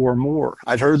 times or more.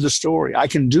 I'd heard the story. I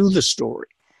can do the story.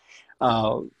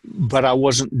 But I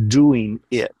wasn't doing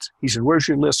it. He said, where's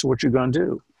your list of what you're going to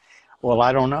do? Well,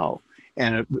 I don't know.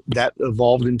 And that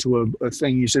evolved into a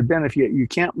thing. He said, Ben, if you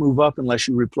can't move up unless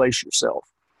you replace yourself.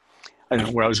 I didn't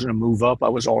know where I was going to move up. I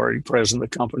was already president of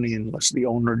the company. Unless the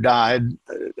owner died,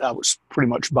 I was pretty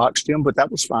much boxed in, but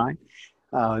that was fine.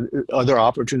 Other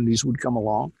opportunities would come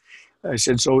along. I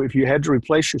said, so if you had to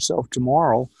replace yourself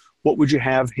tomorrow, what would you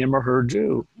have him or her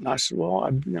do? And I said, well,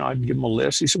 I'd give him a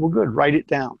list. He said, well, good, write it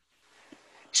down.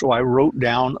 So I wrote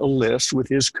down a list with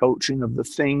his coaching of the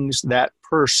things that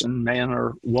person, man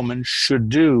or woman, should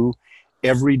do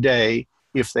every day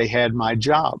if they had my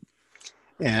job.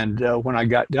 And when I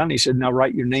got done, he said, now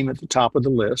write your name at the top of the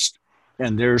list,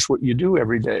 and there's what you do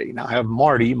every day. Now I have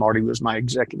Marty was my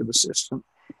executive assistant,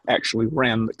 actually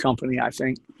ran the company, I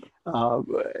think.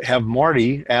 Have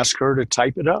Marty ask her to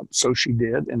type it up. So she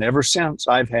did. And ever since,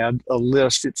 I've had a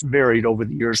list. It's varied over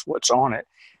the years what's on it,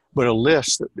 but a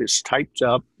list that is typed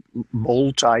up,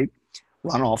 bold type,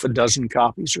 run off a dozen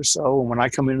copies or so. And when I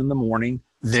come in the morning,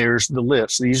 there's the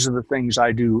list. These are the things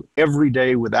I do every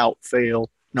day without fail,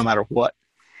 no matter what.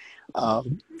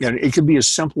 And it could be as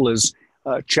simple as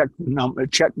check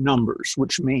numbers,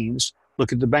 which means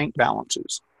look at the bank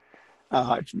balances.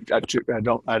 I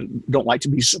don't like to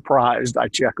be surprised. I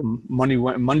check them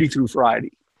Monday through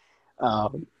Friday.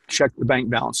 Check the bank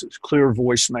balances, clear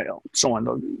voicemail, so on.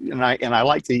 And I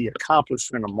like the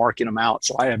accomplishment of marking them out.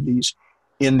 So I have these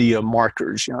India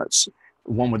markers. It's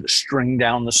the one with the string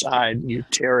down the side, and you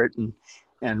tear it and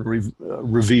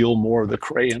reveal more of the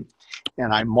crayon.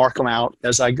 And I mark them out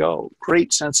as I go.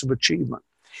 Great sense of achievement.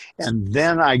 And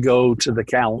then I go to the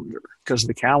calendar, because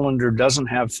the calendar doesn't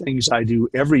have things I do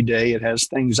every day. It has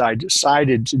things I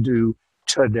decided to do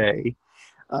today.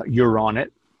 You're on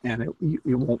it, and it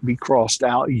won't be crossed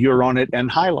out. You're on it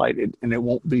and highlighted, and it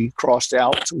won't be crossed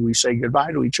out until we say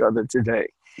goodbye to each other today.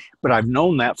 But I've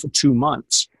known that for 2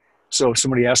 months. So if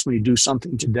somebody asked me to do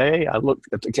something today, I look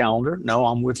at the calendar. No,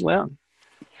 I'm with Lynn.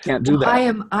 Can't do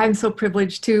that. I'm so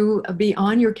privileged to be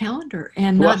on your calendar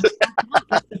and not.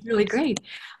 That's really great.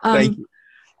 Thank you.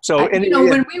 So,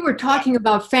 when we were talking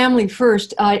about family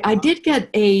first, I did get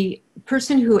a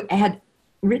person who had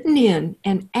written in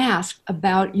and asked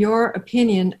about your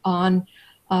opinion on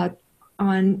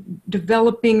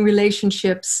developing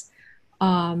relationships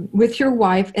with your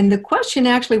wife. And the question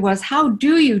actually was, how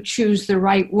do you choose the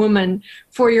right woman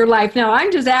for your life? Now,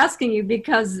 I'm just asking you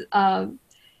because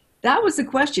that was the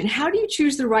question. How do you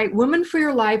choose the right woman for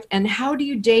your life, and how do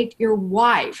you date your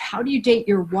wife? How do you date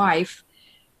your wife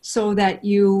so that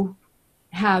you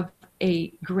have a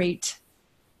great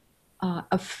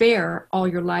affair all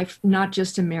your life, not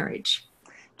just a marriage?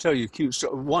 Tell you cute.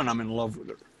 So one, I'm in love with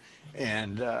her.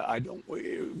 And I don't,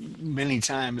 many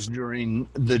times during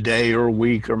the day or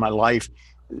week or my life,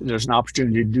 there's an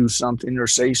opportunity to do something or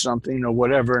say something or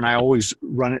whatever. And I always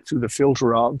run it through the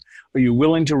filter of, are you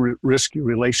willing to risk your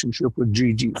relationship with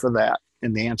Gigi for that?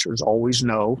 And the answer is always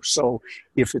no. So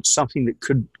if it's something that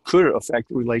could affect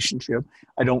the relationship,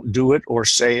 I don't do it or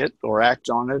say it or act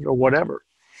on it or whatever.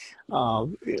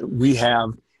 We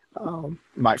have,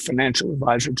 my financial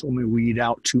advisor told me we eat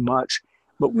out too much,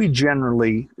 but we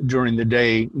generally during the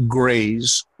day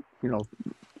graze,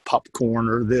 popcorn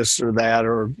or this or that,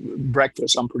 or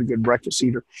breakfast. I'm a pretty good breakfast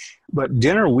eater, but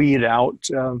dinner we eat out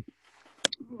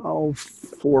 4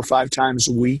 or 5 times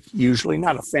a week, usually.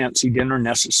 Not a fancy dinner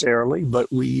necessarily,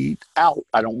 but we eat out.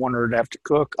 I don't want her to have to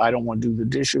cook. I don't want to do the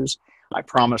dishes. I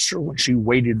promised her when she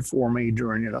waited for me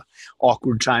during an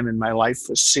awkward time in my life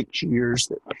for 6 years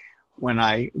that when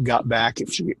I got back,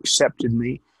 if she accepted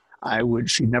me,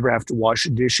 she'd never have to wash a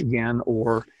dish again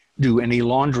or do any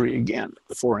laundry again,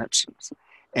 for instance.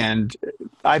 And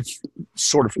I've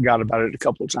sort of forgot about it a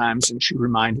couple of times, and she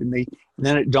reminded me. And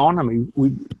then it dawned on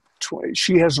me,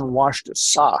 she hasn't washed a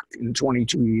sock in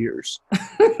 22 years.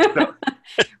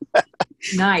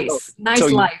 Nice so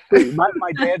life.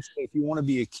 My dad said, if you want to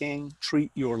be a king,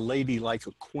 treat your lady like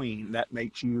a queen. That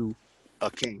makes you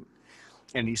a king.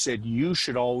 And he said, you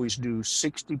should always do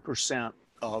 60%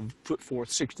 put forth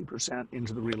 60%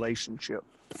 into the relationship,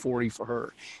 40 for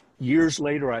her. Years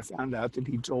later, I found out that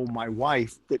he told my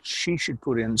wife that she should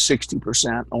put in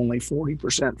 60%, only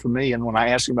 40% for me. And when I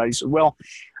asked him about it, he said, well,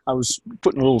 I was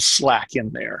putting a little slack in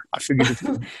there. I figured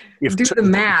if Do the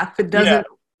math. It yeah, doesn't.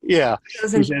 yeah. He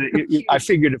Doesn't said, compute. I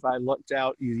figured if I lucked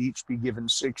out, you'd each be given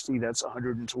 60. That's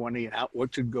 120. And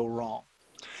what could go wrong?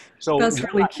 So That's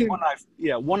really cute.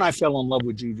 one, I fell in love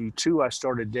with Gigi. Two, I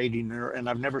started dating her, and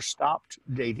I've never stopped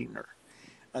dating her.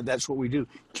 That's what we do.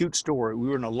 Cute story. We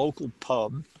were in a local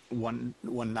pub one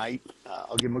night.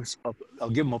 I'll give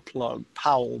them a plug.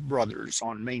 Powell Brothers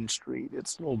on Main Street.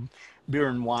 It's a little beer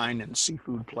and wine and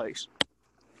seafood place.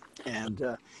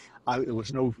 And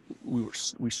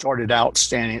we started out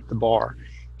standing at the bar.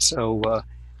 So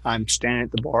I'm standing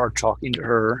at the bar talking to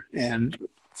her, and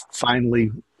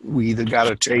finally we either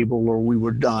got a table or we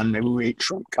were done. Maybe we ate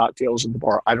shrimp cocktails at the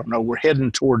bar. I don't know. We're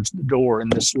heading towards the door,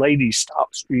 and this lady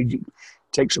stops. Gigi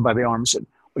takes her by the arm and said,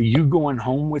 "Are you going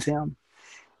home with him?"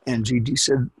 And Gigi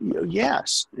said,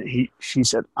 "Yes." She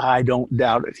said, "I don't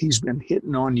doubt it. He's been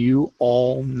hitting on you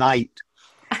all night."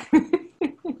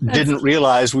 Didn't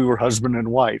realize we were husband and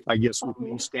wife. I guess with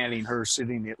me standing, her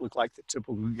sitting, it looked like the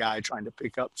typical guy trying to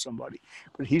pick up somebody.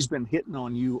 But he's been hitting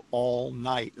on you all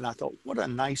night. And I thought, what a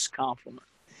nice compliment.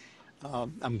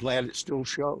 I'm glad it still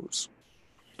shows.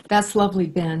 That's lovely,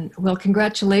 Ben. Well,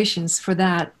 congratulations for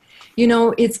that. You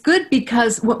know, it's good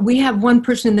because we have one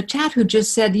person in the chat who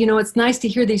just said, you know, it's nice to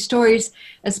hear these stories,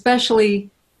 especially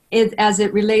as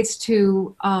it relates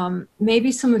to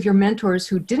maybe some of your mentors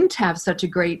who didn't have such a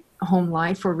great home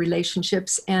life or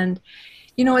relationships. And,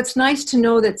 you know, it's nice to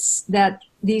know that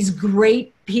these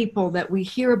great people that we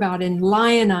hear about and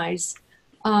lionize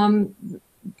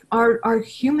are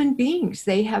human beings.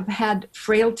 They have had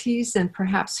frailties and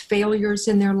perhaps failures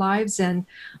in their lives. And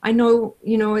I know,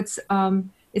 you know, it's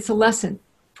a lesson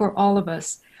for all of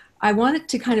us. I wanted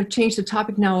to kind of change the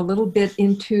topic now a little bit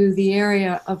into the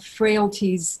area of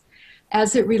frailties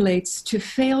as it relates to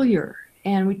failure.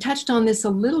 And we touched on this a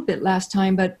little bit last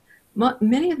time, but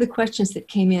many of the questions that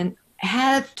came in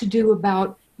had to do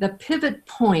about the pivot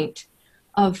point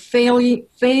of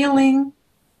failing,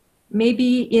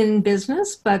 maybe in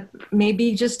business, but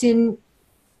maybe just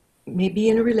maybe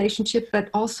in a relationship, but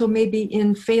also maybe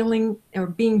in failing or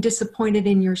being disappointed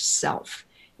in yourself,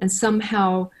 and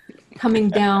somehow coming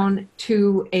down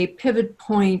to a pivot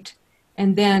point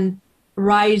and then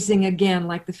rising again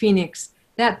like the phoenix.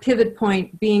 That pivot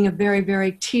point being a very,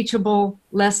 very teachable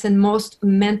lesson. Most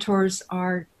mentors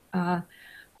are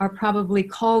probably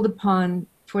called upon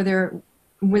for their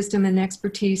wisdom and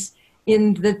expertise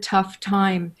in the tough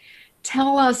time.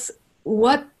 Tell us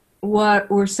what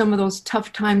were some of those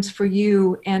tough times for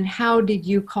you, and how did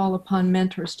you call upon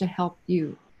mentors to help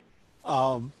you?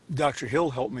 Dr. Hill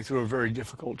helped me through a very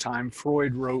difficult time.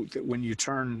 Freud wrote that when you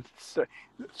turn,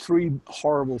 three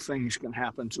horrible things can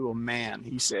happen to a man.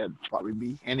 He said, probably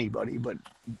be anybody, but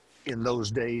in those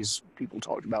days, people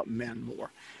talked about men more.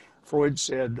 Freud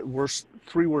said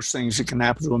three worst things that can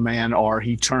happen to a man are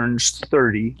he turns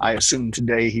 30. I assume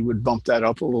today he would bump that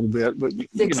up a little bit, but 60.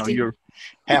 you know, you're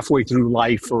halfway through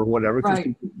life or whatever, because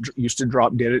right. People used to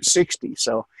drop dead at 60.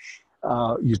 So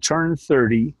you turn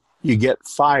 30, you get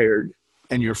fired,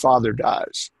 and your father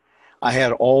dies. I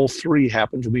had all three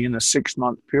happen to me in a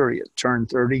 6-month period. Turned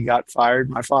 30, got fired,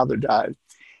 my father died.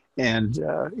 And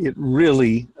it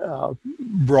really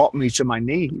brought me to my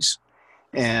knees.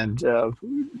 And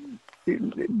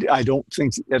I don't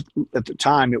think at the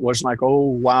time it wasn't like, oh,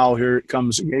 wow, here it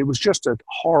comes again. It was just a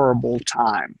horrible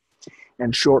time.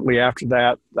 And shortly after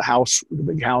that, the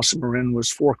big house in Marin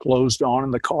was foreclosed on,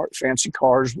 and the fancy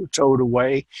cars were towed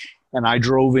away. And I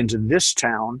drove into this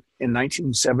town in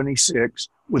 1976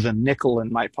 with a nickel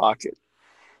in my pocket,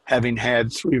 having had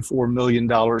 $3 or $4 million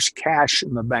cash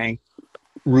in the bank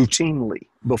routinely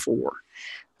before.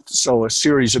 So a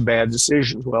series of bad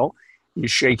decisions. Well, you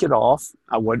shake it off.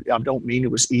 I don't mean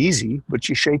it was easy, but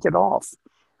you shake it off.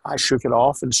 I shook it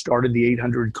off and started the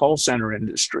 800 call center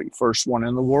industry, first one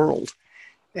in the world,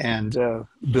 and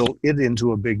built it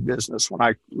into a big business. When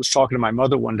I was talking to my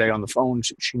mother one day on the phone,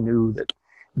 she knew that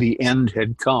the end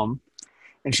had come.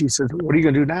 And she said, what are you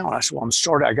going to do now? And I said, well,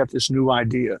 I got this new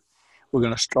idea. We're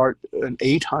going to start an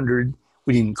 800,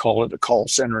 we didn't call it a call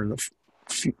center in the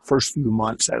first few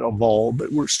months, that evolved,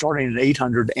 but we're starting an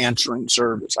 800 answering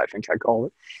service, I think I call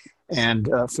it, and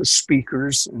for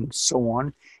speakers and so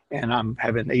on. And I'm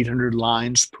having 800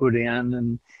 lines put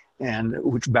in, and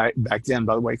which back then,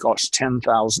 by the way, cost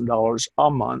 $10,000 a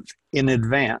month in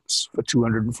advance for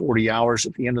 240 hours.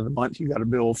 At the end of the month, you got a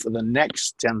bill for the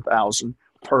next 10,000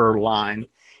 per line,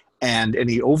 and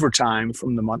any overtime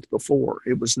from the month before.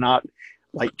 It was not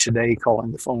like today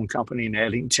calling the phone company and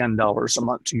adding $10 a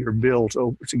month to your bill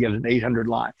to get an 800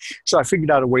 line. So I figured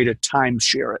out a way to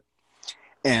timeshare it.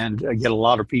 and get a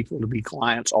lot of people to be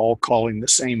clients, all calling the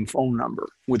same phone number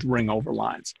with ring over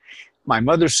lines. My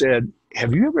mother said,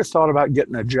 "Have you ever thought about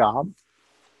getting a job?"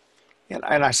 And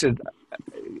I said,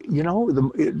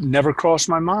 it never crossed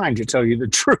my mind, to tell you the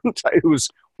truth. It was,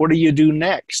 what do you do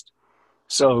next?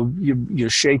 So you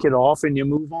shake it off and you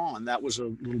move on. That was a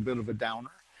little bit of a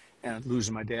downer. And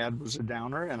losing my dad was a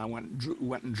downer. And I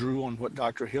went and drew on what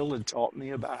Dr. Hill had taught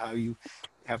me about how you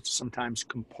have to sometimes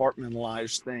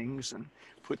compartmentalize things and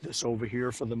put this over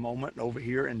here for the moment, over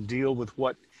here, and deal with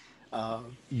what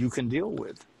you can deal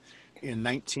with. In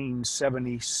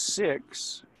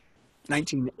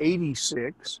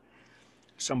 1986,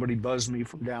 somebody buzzed me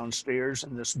from downstairs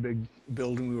in this big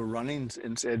building we were running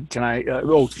and said,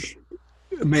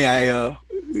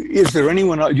 is there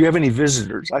anyone, do you have any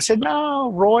visitors? I said,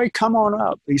 "No, Roy, come on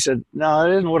up." He said, "No,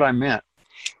 that isn't what I meant."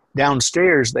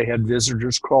 Downstairs, they had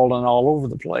visitors crawling all over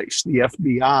the place. The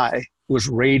FBI was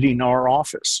raiding our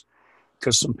office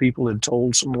because some people had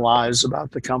told some lies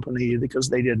about the company because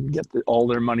they didn't get all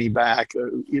their money back,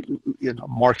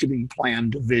 marketing plan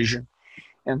division,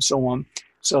 and so on.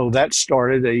 So that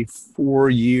started a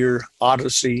 4-year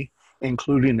odyssey,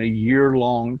 including a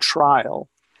year-long trial.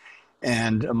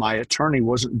 And my attorney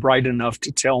wasn't bright enough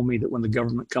to tell me that when the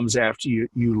government comes after you,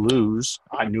 you lose.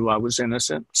 I knew I was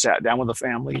innocent, sat down with the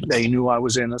family. They knew I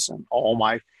was innocent. All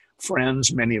my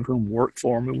friends, many of whom worked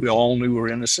for me, we all knew we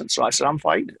were innocent. So I said, "I'm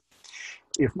fighting it."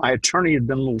 If my attorney had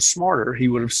been a little smarter, he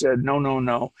would have said,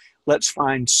 no, let's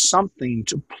find something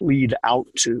to plead out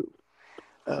to.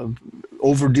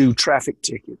 Overdue traffic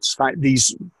tickets.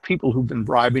 These people who've been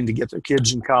bribing to get their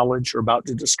kids in college are about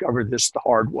to discover this the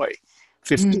hard way.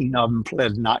 15 of them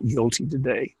pled not guilty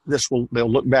today.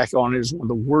 They'll look back on it as one of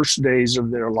the worst days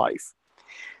of their life.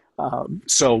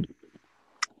 So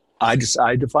I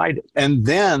decided to fight it. And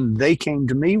then they came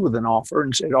to me with an offer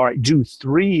and said, "All right, do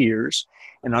 3 years."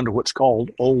 And under what's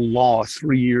called old law,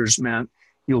 3 years meant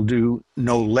you'll do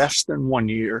no less than 1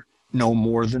 year, no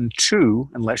more than 2,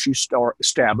 unless you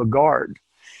stab a guard.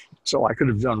 So I could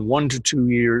have done 1 to 2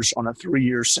 years on a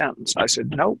 3-year sentence. I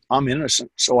said, "Nope, I'm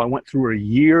innocent." So I went through a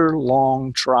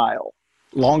year-long trial,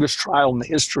 longest trial in the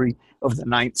history of the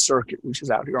Ninth Circuit, which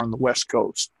is out here on the West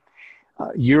Coast.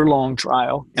 Year-long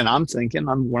trial. And I'm thinking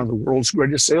I'm one of the world's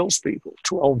greatest salespeople.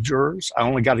 12 jurors. I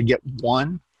only got to get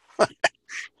 1.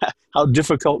 How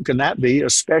difficult can that be,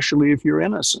 especially if you're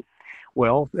innocent?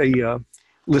 Well, they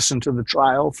listened to the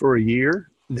trial for a year,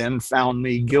 then found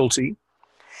me guilty.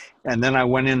 And then I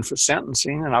went in for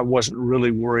sentencing, and I wasn't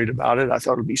really worried about it. I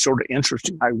thought it'd be sort of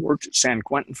interesting. I worked at San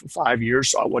Quentin for 5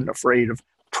 years, so I wasn't afraid of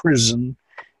prison,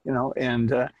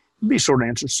 and it'd be sort of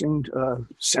interesting.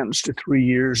 Sentenced to 3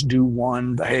 years, do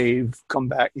 1, behave, come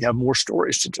back. You have more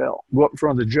stories to tell. Go up in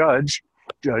front of the judge,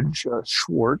 Judge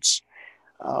Schwartz,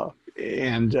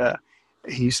 and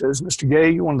he says, "Mr.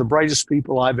 Gay, you're one of the brightest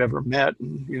people I've ever met.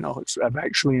 And, I've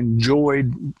actually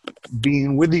enjoyed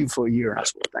being with you for a year." And I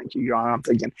said, "Well, thank you, Your Honor." I'm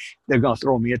thinking they're going to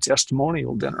throw me a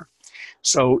testimonial dinner.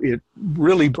 So it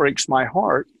really breaks my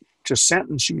heart to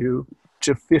sentence you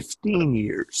to 15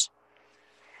 years.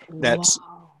 That's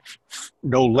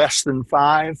no less than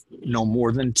 5, no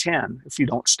more than 10 if you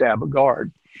don't stab a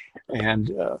guard.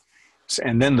 And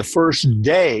then the first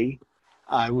day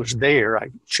I was there, I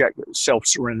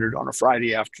self-surrendered on a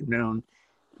Friday afternoon.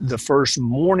 The first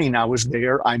morning I was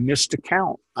there, I missed a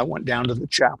count. I went down to the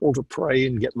chapel to pray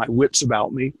and get my wits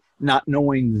about me, not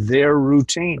knowing their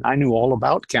routine. I knew all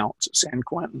about counts at San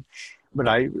Quentin, but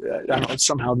I don't know,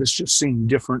 somehow this just seemed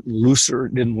different and looser.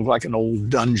 It didn't look like an old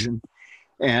dungeon.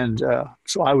 And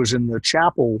so I was in the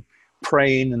chapel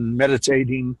praying and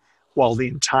meditating while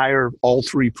all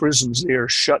 3 prisons there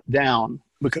shut down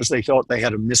because they thought they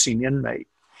had a missing inmate.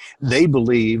 They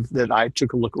believed that I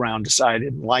took a look around, decided I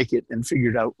didn't like it, and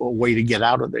figured out a way to get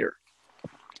out of there.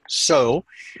 So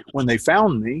when they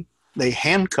found me, they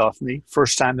handcuffed me.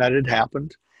 First time that had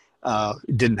happened.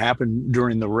 It didn't happen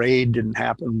during the raid, didn't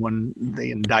happen when they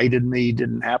indicted me,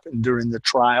 didn't happen during the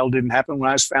trial, didn't happen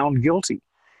when I was found guilty,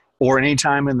 or any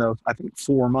time in the, I think,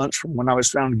 4 months from when I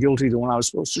was found guilty to when I was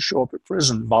supposed to show up at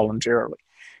prison voluntarily.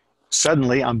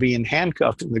 Suddenly, I'm being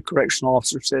handcuffed, and the correctional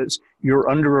officer says, "You're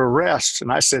under arrest."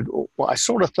 And I said, "Well, I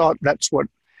sort of thought that's what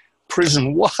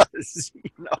prison was."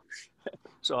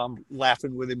 So I'm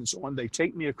laughing with him and so on. They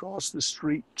take me across the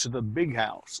street to the big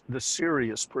house, the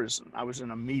serious prison. I was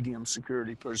in a medium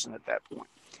security prison at that point.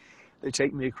 They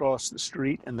take me across the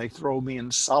street, and they throw me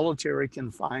in solitary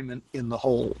confinement in the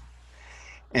hole.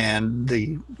 And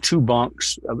the 2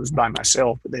 bunks, I was by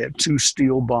myself, but they had 2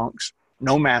 steel bunks.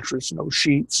 No mattress, no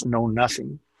sheets, no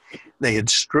nothing. They had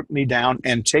stripped me down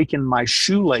and taken my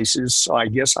shoelaces, so I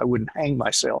guess I wouldn't hang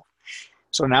myself.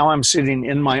 So now I'm sitting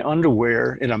in my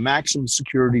underwear in a maximum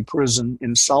security prison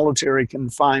in solitary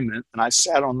confinement. And I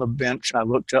sat on the bench and I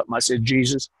looked up and I said,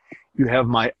 Jesus, you have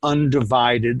my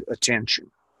undivided attention.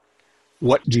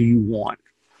 What do you want?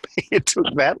 It took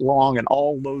that long and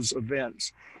all those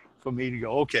events for me to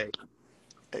go, okay,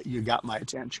 you got my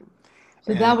attention.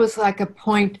 So that was like a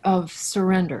point of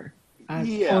surrender,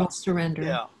 total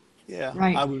surrender. Yeah.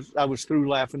 Right. I was through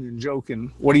laughing and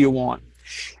joking. What do you want?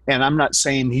 And I'm not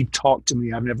saying he talked to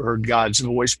me. I've never heard God's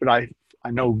voice, but I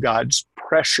know God's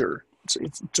pressure.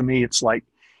 To me, it's like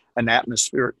an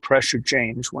atmospheric pressure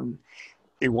change when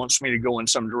he wants me to go in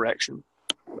some direction.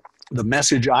 The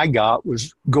message I got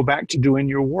was go back to doing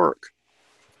your work.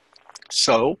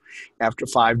 So after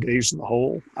 5 days in the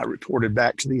hole, I reported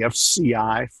back to the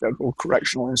FCI, Federal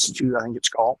Correctional Institute, I think it's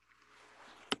called.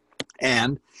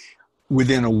 And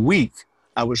within a week,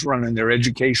 I was running their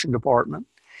education department.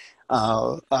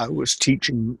 I was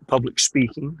teaching public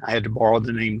speaking. I had to borrow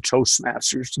the name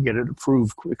Toastmasters to get it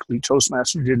approved quickly.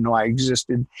 Toastmasters didn't know I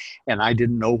existed, and I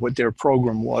didn't know what their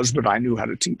program was, but I knew how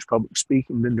to teach public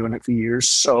speaking. Been doing it for years.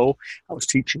 So I was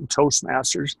teaching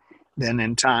Toastmasters. Then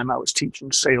in time, I was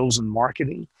teaching sales and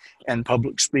marketing and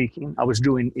public speaking. I was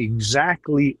doing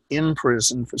exactly in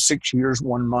prison for 6 years,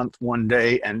 1 month, 1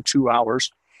 day, and 2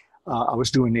 hours. I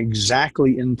was doing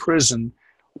exactly in prison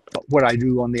what I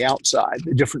do on the outside.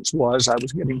 The difference was I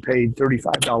was getting paid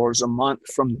 $35 a month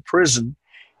from the prison,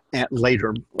 and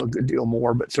later a good deal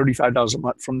more, but $35 a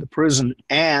month from the prison.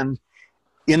 And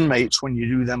inmates, when you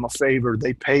do them a favor,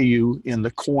 they pay you in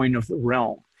the coin of the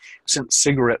realm. Since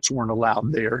cigarettes weren't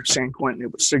allowed there, San Quentin,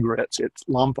 it was cigarettes. At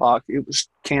Lompoc, it was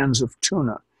cans of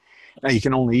tuna. Now, you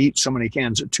can only eat so many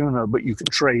cans of tuna, but you can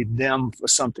trade them for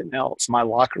something else. My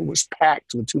locker was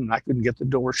packed with tuna. I couldn't get the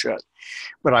door shut.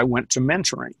 But I went to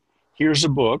mentoring. Here's a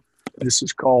book. This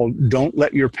is called Don't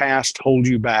Let Your Past Hold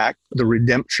You Back, The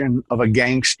Redemption of a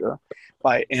Gangsta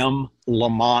by M.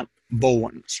 Lamont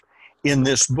Bowens. In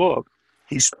this book,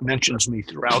 he mentions me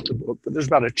throughout the book, but there's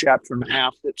about a chapter and a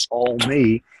half that's all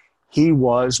me. He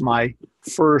was my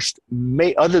first,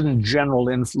 other than general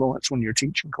influence when you're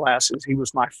teaching classes, he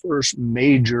was my first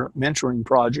major mentoring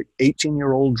project,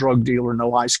 18-year-old drug dealer,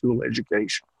 no high school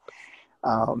education.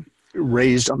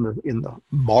 Raised in the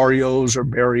barrios or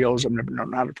barrios, I've never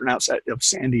known how to pronounce that, of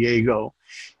San Diego.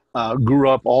 Grew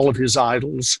up, all of his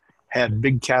idols had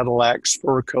big Cadillacs,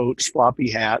 fur coats,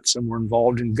 floppy hats, and were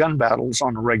involved in gun battles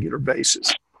on a regular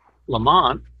basis.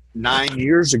 Lamont, 9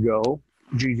 years ago,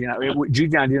 Judy and I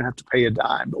didn't have to pay a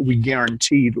dime, but we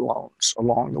guaranteed loans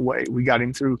along the way. I got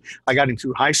him through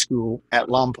high school at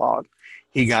Lompoc.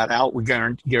 He got out, we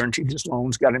guaranteed his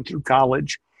loans, got him through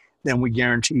college. Then we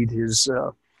guaranteed his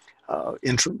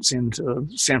entrance into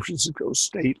San Francisco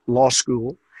State Law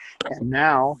School. And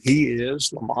now he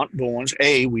is Lamont Bowens.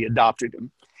 A, we adopted him.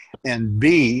 And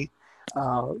B,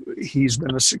 he's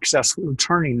been a successful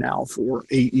attorney now for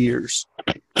 8 years,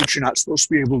 which you're not supposed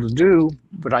to be able to do,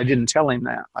 but I didn't tell him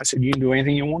that. I said, you can do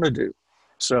anything you want to do.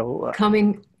 So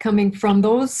coming from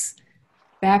those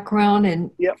background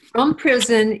and from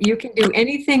prison, you can do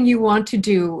anything you want to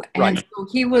do. And so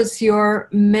he was your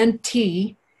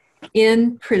mentee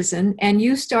in prison, and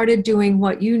you started doing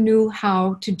what you knew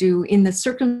how to do in the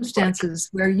circumstances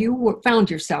where you found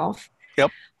yourself.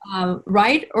 Yep.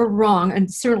 Right or wrong,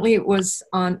 and certainly it was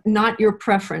not your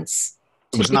preference.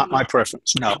 It was not my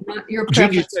preference, no. Not your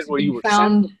preference. Judy said, well, you were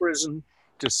sent to prison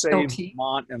to save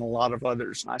Lamont and a lot of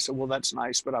others. And I said, well, that's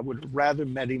nice, but I would have rather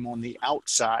met him on the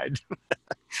outside,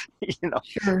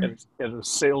 sure. at a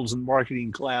sales and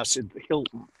marketing class at the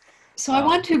Hilton. So I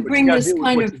want to bring this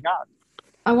kind of,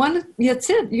 that's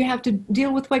it. You have to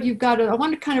deal with what you've got. I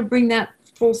want to kind of bring that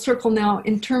full circle now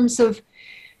in terms of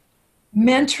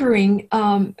mentoring.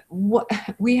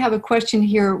 We have a question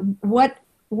here. What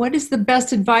is the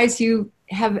best advice you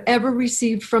have ever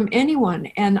received from anyone?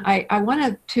 And I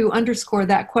wanted to underscore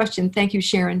that question. Thank you,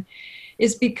 Sharon.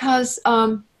 Is because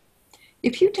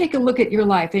if you take a look at your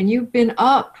life and you've been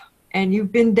up and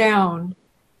you've been down,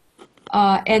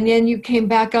 and then you came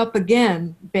back up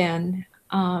again, Ben,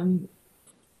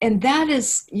 and that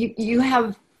is, you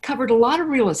have covered a lot of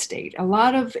real estate, a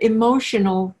lot of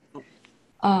emotional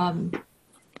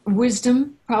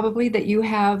wisdom probably that you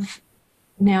have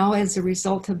now as a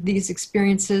result of these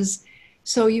experiences.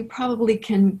 So you probably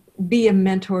can be a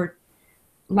mentor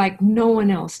like no one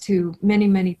else to many,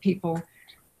 many people.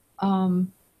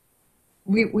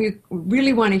 We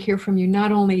really want to hear from you.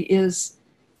 Not only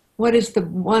what is the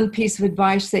one piece of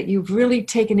advice that you've really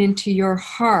taken into your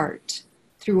heart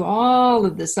through all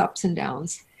of this ups and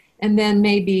downs, and then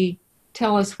maybe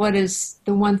tell us what is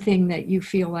the one thing that you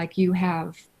feel like you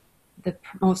have the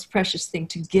most precious thing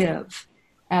to give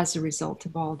as a result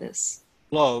of all this?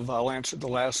 Love, I'll answer the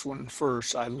last one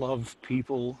first. I love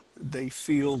people. They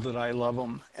feel that I love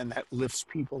them, and that lifts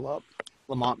people up.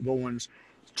 Lamont Bowens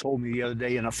told me the other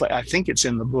day I think it's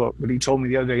in the book, but he told me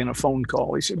the other day in a phone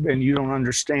call, he said, Ben, you don't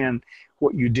understand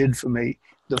what you did for me.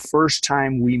 The first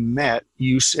time we met,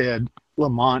 you said,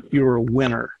 Lamont, you're a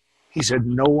winner. He said,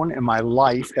 no one in my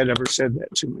life had ever said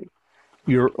that to me.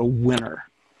 You're a winner.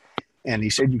 And he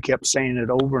said, you kept saying it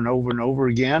over and over and over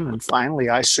again. And finally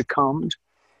I succumbed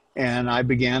and I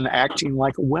began acting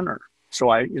like a winner. So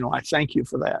I thank you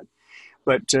for that.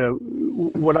 But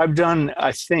what I've done,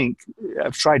 I think,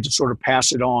 I've tried to sort of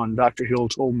pass it on. Dr. Hill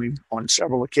told me on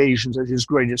several occasions that his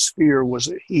greatest fear was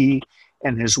that he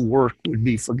and his work would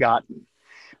be forgotten.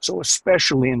 So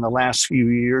especially in the last few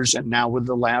years, and now with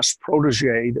the last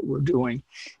protege that we're doing,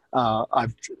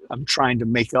 I'm trying to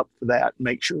make up for that,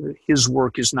 make sure that his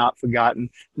work is not forgotten,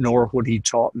 nor what he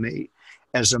taught me.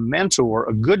 As a mentor,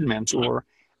 a good mentor,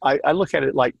 I look at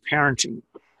it like parenting.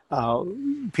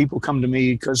 People come to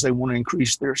me because they want to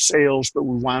increase their sales, but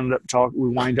we wind up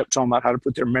talking about how to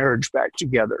put their marriage back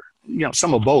together.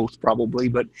 Some of both probably,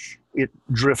 but it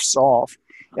drifts off.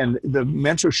 And the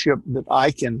mentorship that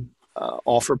I can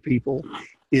offer people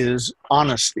is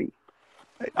honesty.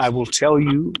 I will tell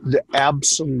you the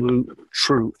absolute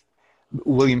truth.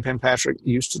 William Penpatrick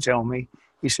used to tell me,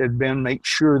 he said, Ben, make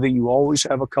sure that you always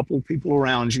have a couple of people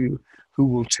around you who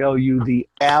will tell you the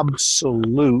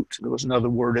absolute, there was another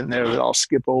word in there that I'll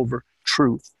skip over,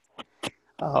 truth.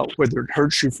 Whether it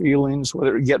hurts your feelings,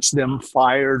 whether it gets them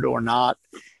fired or not.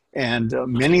 And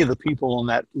many of the people on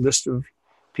that list of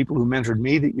people who mentored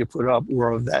me that you put up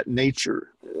were of that nature.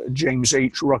 James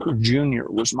H. Rucker Jr.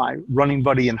 was my running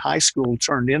buddy in high school,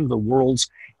 turned into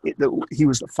he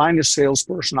was the finest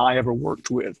salesperson I ever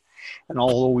worked with. And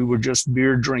although we were just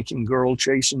beer drinking, girl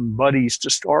chasing buddies to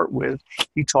start with,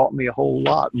 he taught me a whole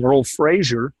lot. Merle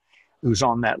Frazier, who's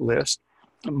on that list,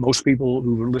 most people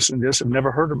who are listening to this have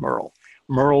never heard of Merle.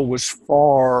 Merle was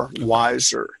far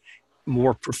wiser,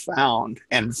 more profound,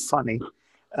 and funny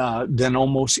than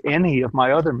almost any of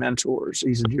my other mentors.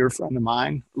 He's a dear friend of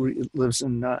mine, lives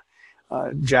in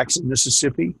Jackson,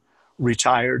 Mississippi,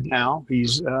 retired now.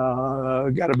 He's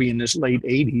got to be in his late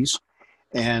 80s,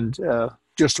 and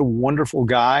just a wonderful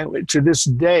guy. To this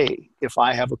day, if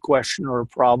I have a question or a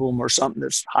problem or something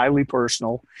that's highly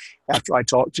personal, after I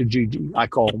talk to Gigi, I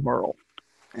call Merle.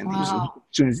 And wow. As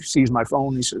soon as he sees my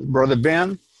phone, he says, Brother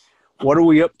Ben, what are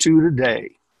we up to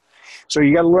today? So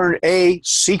you got to learn,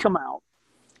 seek him out,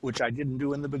 which I didn't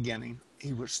do in the beginning.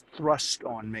 He was thrust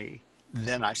on me.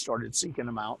 Then I started seeking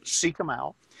him out. Seek him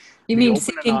out. You mean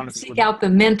seek out the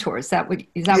mentors? Is that what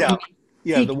you mean?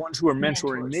 Yeah, the ones who are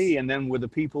mentoring me, and then with the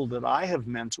people that I have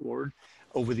mentored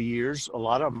over the years, a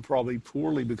lot of them probably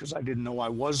poorly because I didn't know I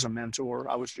was a mentor.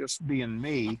 I was just being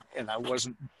me, and I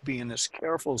wasn't being as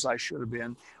careful as I should have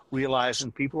been,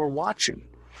 realizing people are watching.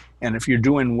 And if you're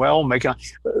doing well,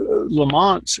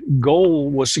 Lamont's goal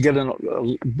was to get a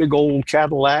big old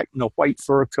Cadillac and a white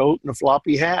fur coat and a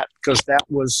floppy hat, because that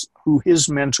was who his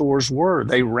mentors were.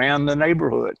 They ran the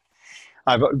neighborhood.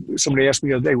 Somebody asked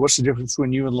me the other day, what's the difference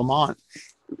between you and Lamont?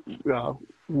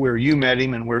 Where you met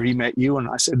him and where he met you. And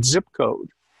I said, zip code.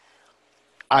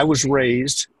 I was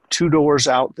raised two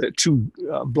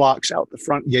blocks out the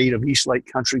front gate of East Lake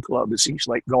Country Club. It's East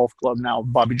Lake Golf Club now,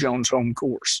 Bobby Jones' home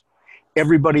course.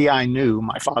 Everybody I knew,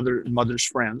 my father and mother's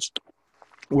friends,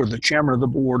 were the chairman of the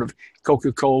board of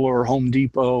Coca-Cola or Home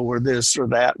Depot or this or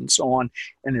that and so on.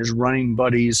 And his running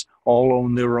buddies all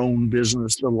own their own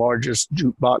business, the largest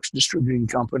jukebox distributing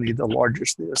company, the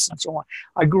largest this and so on.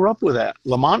 I grew up with that.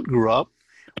 Lamont grew up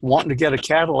wanting to get a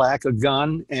Cadillac, a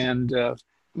gun, and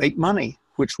make money,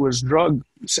 which was drug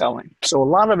selling. So a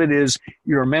lot of it is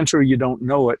you're a mentor, you don't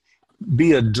know it.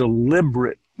 Be a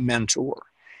deliberate mentor.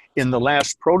 In the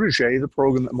last protege, the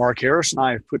program that Mark Harris and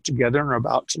I have put together and are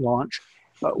about to launch,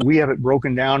 we have it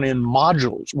broken down in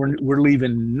modules. We're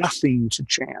leaving nothing to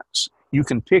chance. You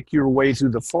can pick your way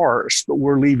through the forest, but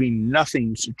we're leaving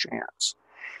nothing to chance.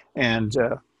 And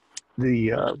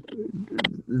the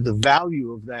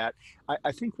value of that,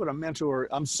 I think what a mentor,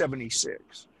 I'm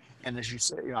 76. And as you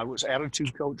say, I was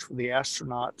attitude coach for the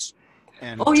astronauts.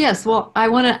 And oh, yes. Well, I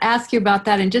want to ask you about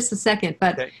that in just a second.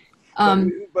 But, okay.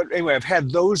 But anyway, I've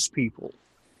had those people,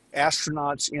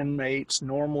 astronauts, inmates,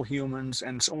 normal humans,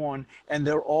 and so on, and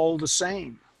they're all the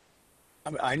same.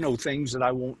 I know things that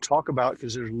I won't talk about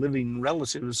because they're living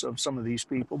relatives of some of these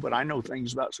people, but I know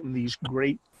things about some of these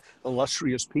great,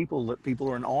 illustrious people that people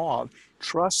are in awe of.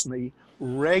 Trust me,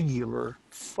 regular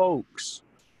folks.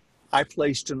 I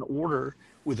placed an order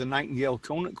with the Nightingale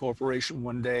Conant Corporation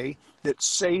one day that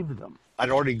saved them.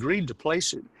 I'd already agreed to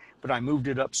place it, but I moved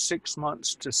it up 6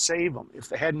 months to save them. If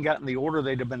they hadn't gotten the order,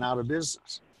 they'd have been out of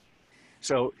business.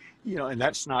 So, you know, and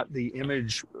that's not the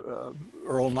image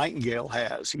Earl Nightingale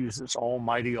has. He was this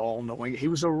almighty, all-knowing. He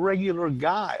was a regular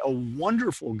guy, a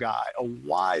wonderful guy, a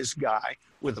wise guy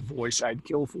with a voice I'd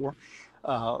kill for.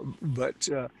 But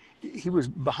he was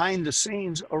behind the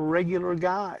scenes a regular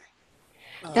guy.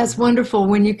 That's wonderful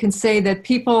when you can say that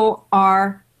people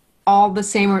are all the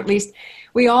same, or at least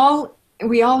we all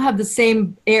have the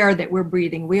same air that we're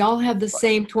breathing. We all have the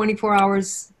same 24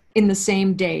 hours in the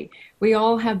same day. We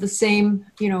all have the same,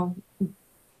 you know,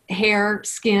 hair,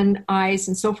 skin, eyes,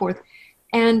 and so forth.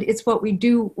 And it's what we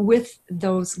do with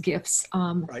those gifts.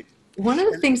 Right. One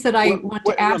of the things that I want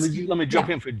to ask let me jump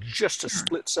in for just a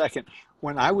split second.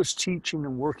 When I was teaching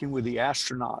and working with the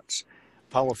astronauts,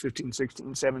 Apollo 15,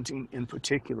 16, 17 in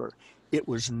particular, it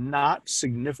was not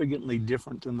significantly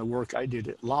different than the work I did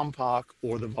at Lompoc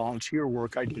or the volunteer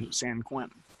work I did at San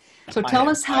Quentin. So tell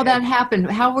us how that happened.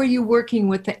 How were you working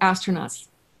with the astronauts?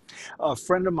 A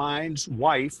friend of mine's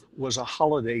wife was a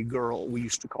holiday girl. We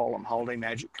used to call them Holiday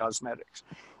Magic Cosmetics.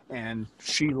 And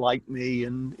she liked me,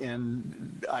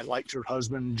 and I liked her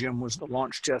husband. Jim was the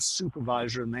launch test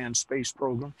supervisor in the manned space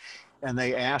program. And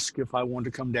they asked if I wanted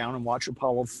to come down and watch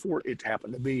Apollo 4. It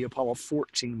happened to be Apollo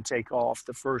 14 take off,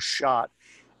 the first shot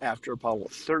after Apollo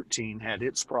 13 had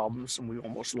its problems, and we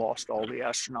almost lost all the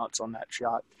astronauts on that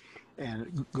shot.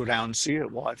 And go down and see it.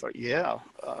 Well, I thought, yeah,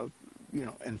 you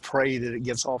know, and pray that it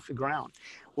gets off the ground.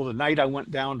 Well, the night I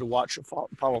went down to watch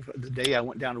the day I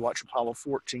went down to watch Apollo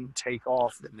 14 take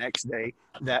off, the next day,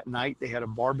 that night, they had a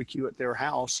barbecue at their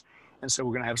house. And so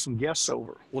we're going to have some guests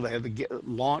over. Well, they had the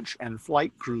launch and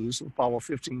flight crews of Apollo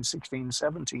 15, 16,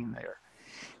 17 there.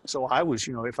 So I was,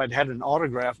 you know, if I'd had an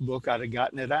autograph book, I'd have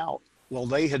gotten it out. Well,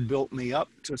 they had built me up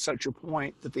to such a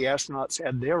point that the astronauts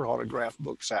had their autograph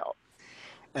books out.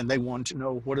 And they wanted to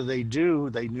know, what do they do?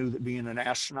 They knew that being an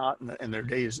astronaut and their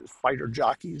days as fighter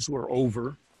jockeys were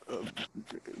over.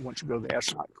 Once you go to the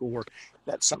astronaut corps,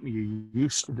 that's something you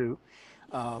used to do.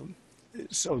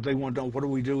 So they wanted to know, what do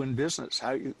we do in business?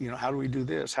 How do we do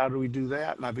this? How do we do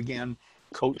that? And I began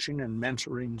coaching and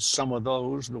mentoring some of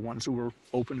those, the ones who were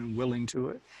open and willing to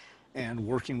it, and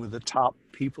working with the top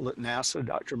people at NASA,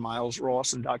 Dr. Miles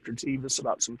Ross and Dr. Tevis,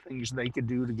 about some things they could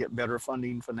do to get better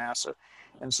funding for NASA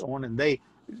and so on. And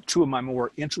two of my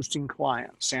more interesting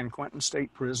clients, San Quentin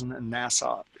State Prison and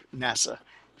NASA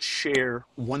share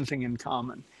one thing in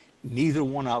common. Neither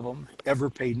one of them ever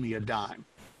paid me a dime.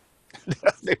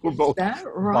 They were both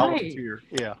volunteer.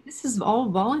 Yeah. This is all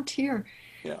volunteer.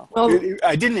 Yeah. Well,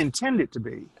 I didn't intend it to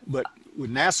be, but with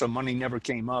NASA, money never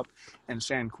came up, and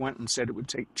San Quentin said it would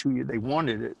take 2 years. They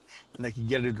wanted it, and they could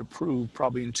get it approved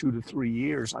probably in 2 to 3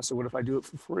 years. I said, what if I do it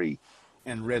for free?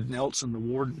 And Red Nelson, the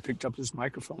warden, picked up his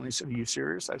microphone. He said, are you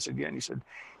serious? I said, yeah. And he said,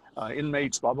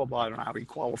 inmates, blah, blah, blah. I don't know how he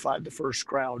qualified the first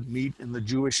crowd, meet in the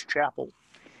Jewish chapel.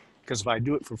 Because if I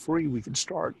do it for free, we could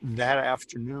start that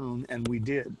afternoon, and we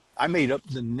did. I made up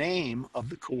the name of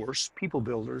the course, People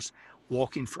Builders,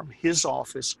 walking from his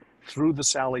office through the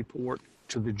Sally Port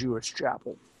to the Jewish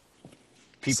chapel.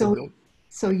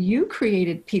 So you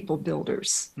created People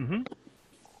Builders. Mm-hmm.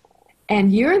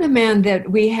 And you're the man that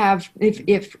we have,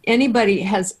 if anybody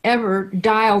has ever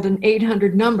dialed an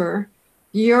 800 number,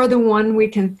 you're the one we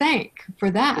can thank for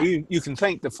that. Well, you can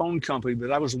thank the phone company,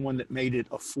 but I was the one that made it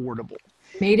affordable.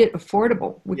 Made it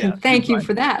affordable. We can thank you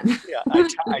for that. Yeah,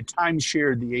 I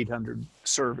time-shared the 800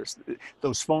 service.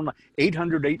 Those phone,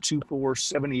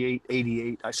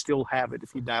 800-824-7888, I still have it.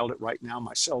 If you dialed it right now,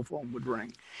 my cell phone would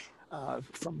ring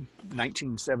from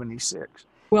 1976.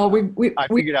 Well, I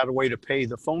figured out a way to pay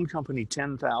the phone company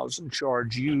 $10,000,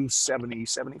 charge you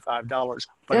 $75,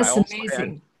 but that's I also amazing.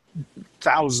 had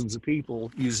thousands of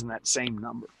people using that same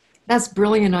number. That's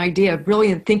brilliant idea,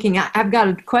 brilliant thinking. I've got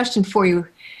a question for you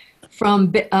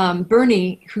from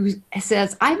Bernie, who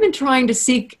says, I've been trying to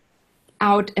seek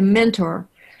out a mentor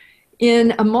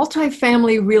in a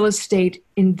multifamily real estate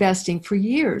investing for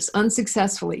years,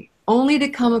 unsuccessfully, only to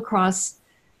come across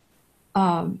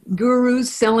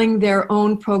gurus selling their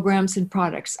own programs and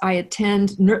products. I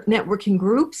attend networking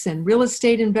groups and real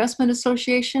estate investment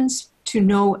associations to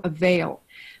no avail.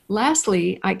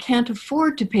 Lastly, I can't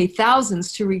afford to pay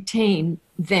thousands to retain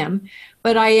them,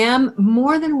 but I am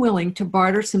more than willing to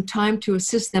barter some time to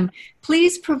assist them.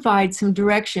 Please provide some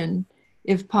direction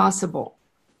if possible.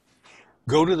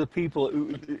 Go to the people.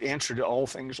 The answer to all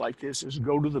things like this is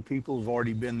go to the people who've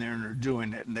already been there and are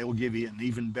doing it, and they will give you an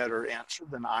even better answer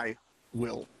than I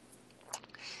will.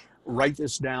 Write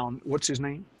this down. What's his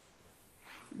name?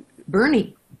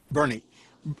 Bernie. Bernie,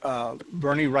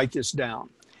 write this down.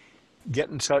 Get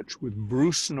in touch with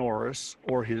Bruce Norris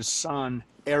or his son,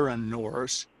 Aaron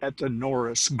Norris at the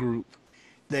Norris Group.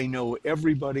 They know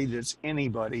everybody that's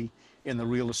anybody in the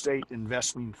real estate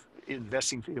investing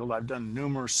field. I've done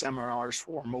numerous seminars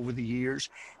for them over the years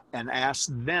and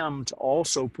asked them to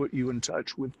also put you in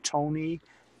touch with Tony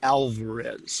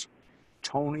Alvarez.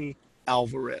 Tony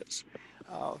Alvarez,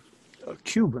 a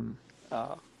Cuban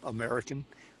American,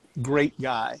 great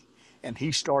guy. And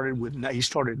he started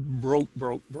broke,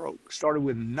 started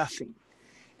with nothing,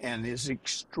 and is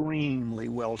extremely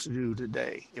well-to-do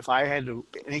today. If I had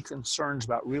any concerns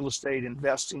about real estate,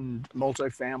 investing,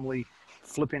 multifamily,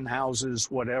 flipping houses,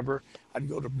 whatever, I'd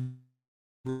go to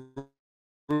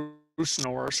Bruce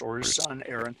Norris or his son,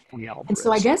 Aaron Alvarez. And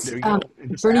so I guess,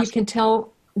 Bernie, you can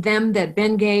tell them that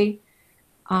Ben Gay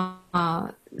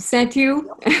sent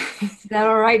you. Is that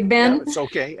all right, Ben? Yeah, it's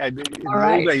okay. In the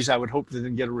old days, I would hope to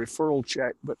then get a referral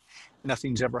check, but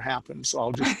nothing's ever happened. So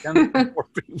I'll just send more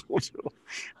people to.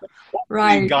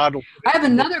 Right. God I have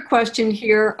another question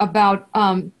here about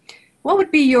what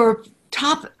would be your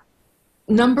top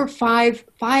number five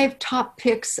top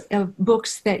picks of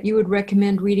books that you would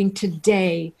recommend reading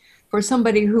today for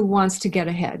somebody who wants to get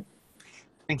ahead?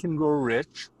 Think and Grow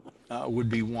Rich would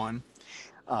be one.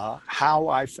 How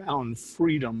I Found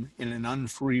Freedom in an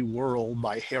Unfree World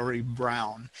by Harry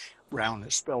Browne. Brown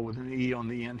is spelled with an E on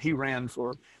the end. He ran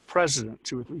for president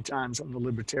 2 or 3 times on the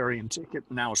Libertarian ticket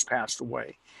and now has passed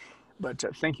away. But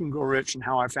Think and Grow Rich and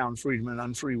How I Found Freedom in an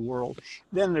Unfree World.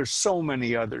 Then there's so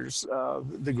many others.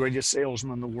 The Greatest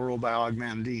Salesman in the World by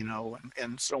Mandino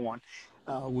and so on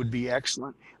would be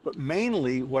excellent. But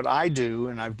mainly what I do,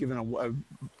 and I've given a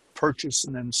purchased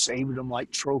and then saved them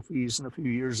like trophies. And a few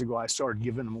years ago, I started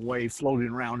giving them away, floating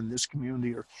around in this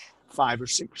community, or 5,000 or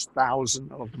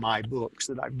 6,000 of my books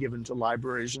that I've given to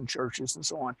libraries and churches and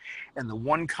so on. And the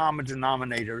one common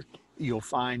denominator you'll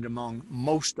find among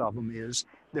most of them is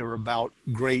they're about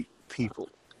great people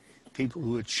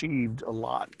who achieved a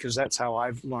lot, because that's how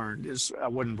I've learned. Is I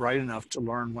wasn't bright enough to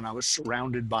learn when I was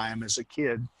surrounded by them as a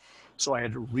kid, so I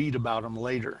had to read about them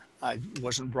later. I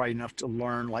wasn't bright enough to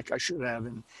learn like I should have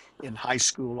in high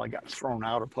school. I got thrown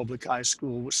out of public high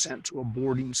school, was sent to a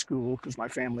boarding school because my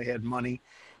family had money,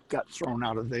 got thrown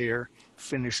out of there,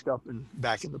 finished up and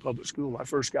back in the public school I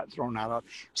first got thrown out of.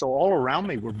 So all around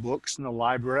me were books in the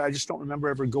library. I just don't remember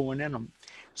ever going in them.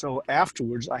 So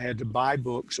afterwards, I had to buy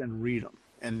books and read them.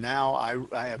 And now I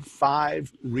have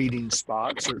 5 reading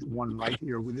spots. There's one right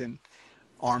here within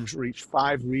arm's reach,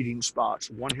 5 reading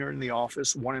spots, one here in the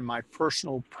office, one in my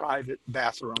personal private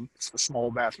bathroom. It's the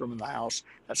small bathroom in the house.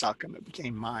 That's how come it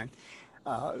became mine.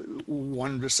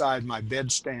 One beside my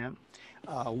bedstand,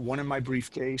 one in my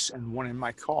briefcase, and one in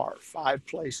my car. 5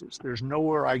 places. There's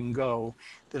nowhere I can go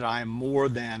that I am more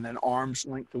than an arm's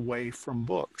length away from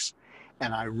books.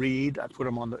 And I read, I put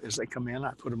them on as they come in,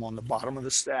 I put them on the bottom of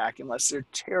the stack, unless they're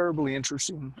terribly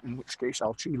interesting, in which case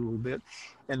I'll cheat a little bit.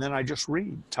 And then I just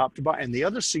read top to bottom. And the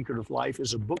other secret of life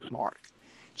is a bookmark.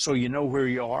 So you know where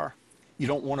you are. You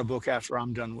don't want a book after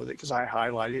I'm done with it, because I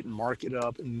highlight it and mark it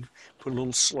up and put a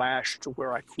little slash to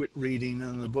where I quit reading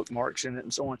and the bookmarks in it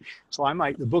and so on. So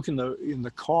the book in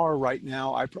the car right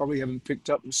now, I probably haven't picked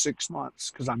up in 6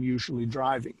 months because I'm usually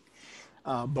driving.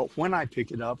 But when I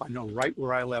pick it up, I know right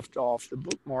where I left off, the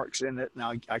bookmarks in it.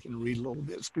 Now I can read a little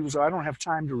bit. So people say, I don't have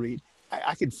time to read.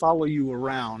 I could follow you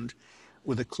around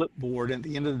with a clipboard. And at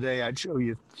the end of the day, I'd show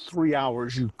you 3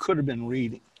 hours you could have been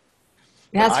reading.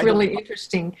 That's really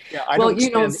interesting. Yeah, I don't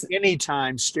spend any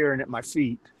time staring at my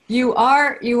feet. You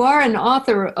are an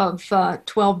author of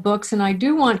 12 books, and I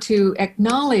do want to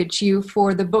acknowledge you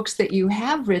for the books that you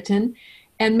have written.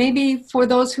 And maybe for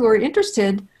those who are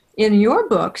interested in your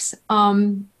books,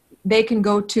 they can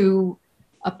go to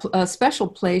a special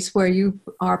place where you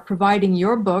are providing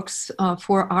your books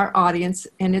for our audience,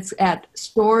 and it's at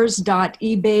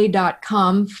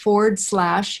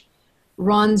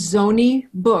stores.ebay.com/Ronzoni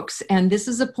Books. And this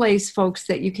is a place, folks,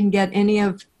 that you can get any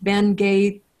of Ben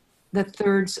Gay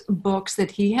III's books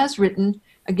that he has written.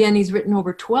 Again, he's written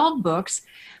over 12 books,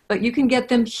 but you can get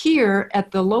them here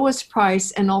at the lowest price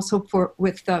and also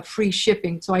with free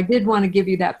shipping. So I did want to give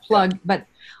you that plug. But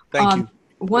thank you.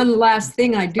 One last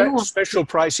thing I do want. Special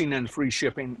pricing and free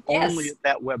shipping only at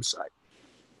that website.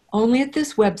 Only at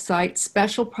this website,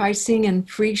 special pricing and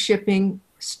free shipping,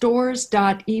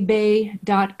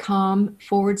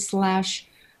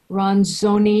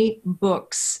 stores.ebay.com/Ronzoni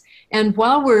Books. And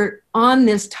while we're on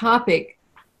this topic,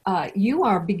 you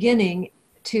are beginning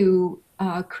to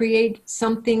create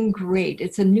something great.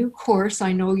 It's a new course.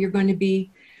 I know you're going to be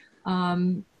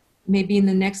maybe in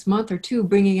the next month or 2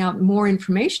 bringing out more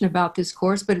information about this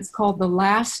course, but it's called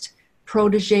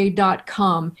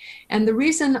thelastprotege.com. And the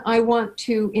reason I want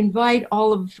to invite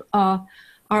all of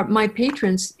my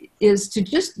patrons is to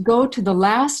just go to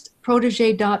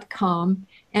thelastprotege.com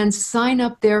and sign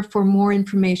up there for more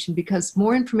information, because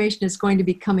more information is going to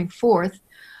be coming forth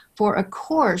for a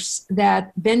course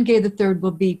that Ben Gay III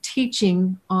will be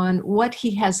teaching on what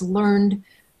he has learned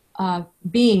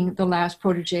being the last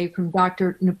protege from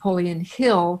Dr. Napoleon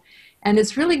Hill. And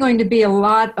it's really going to be a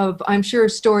lot of, I'm sure,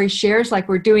 story shares like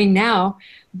we're doing now.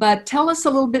 But tell us a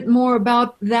little bit more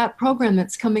about that program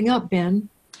that's coming up, Ben.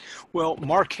 Well,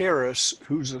 Mark Harris,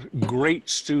 who's a great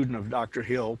student of Dr.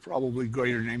 Hill, probably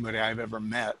greater than anybody I've ever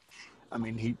met. I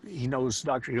mean, he knows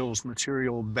Dr. Hill's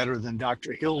material better than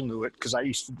Dr. Hill knew it, because I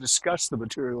used to discuss the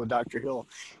material with Dr. Hill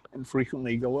and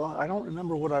frequently go, well, I don't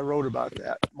remember what I wrote about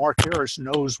that. Mark Harris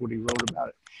knows what he wrote about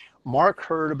it. Mark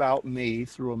heard about me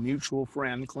through a mutual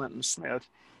friend, Clinton Smith,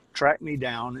 tracked me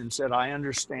down and said, I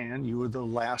understand you were the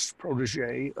last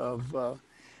protege of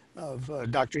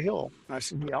Dr. Hill. And I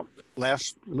said, yeah,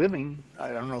 last living. I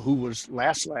don't know who was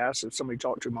last, if somebody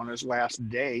talked to him on his last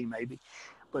day, maybe,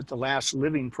 but the last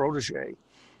living protege.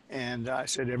 And I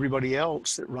said, everybody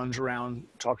else that runs around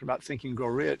talking about Think and Grow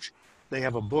Rich, they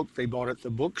have a book they bought at the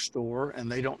bookstore,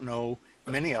 and they don't know,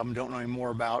 many of them don't know any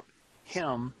more about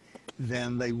him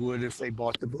than they would if they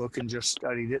bought the book and just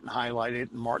studied it and highlighted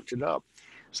it and marked it up.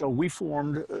 So we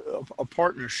formed a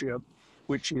partnership,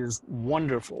 which is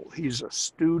wonderful. He's a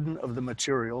student of the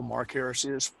material. Mark Harris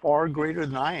is far greater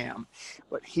than I am,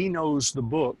 but he knows the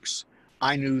books.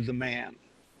 I knew the man.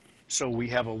 So we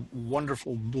have a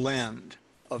wonderful blend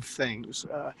of things.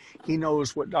 He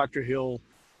knows what Dr. Hill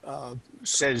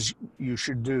says you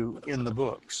should do in the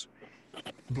books,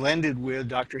 blended with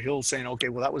Dr. Hill saying, okay,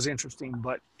 well, that was interesting,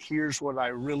 but here's what I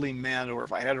really meant, or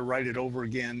if I had to write it over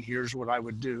again, here's what I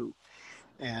would do.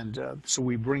 And so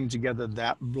we bring together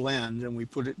that blend, and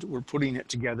we're putting it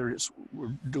together.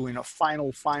 We're doing a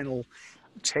final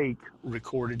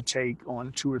recorded take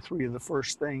on 2 or 3 of the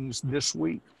first things this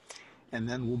week. And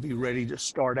then we'll be ready to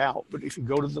start out. But if you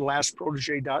go to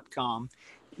thelastprotege.com,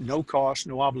 no cost,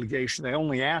 no obligation. They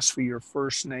only ask for your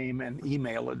first name and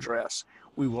email address.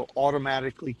 We will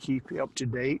automatically keep you up to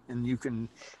date, and you can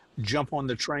jump on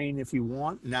the train if you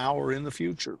want, now or in the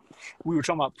future. We were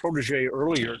talking about protege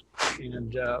earlier,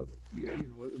 and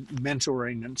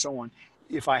mentoring and so on.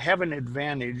 If I have an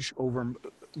advantage over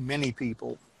many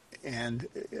people, and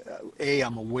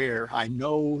I'm aware, I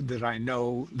know that I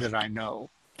know that I know,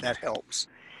 that helps.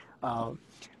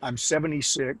 I'm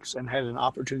 76 and had an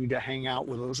opportunity to hang out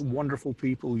with those wonderful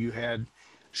people you had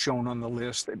shown on the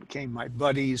list. They became my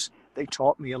buddies. They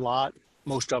taught me a lot.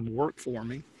 Most of them worked for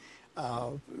me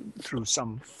through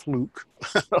some fluke.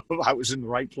 I was in the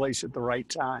right place at the right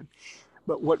time.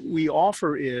 But what we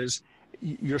offer is,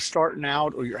 you're starting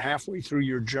out or you're halfway through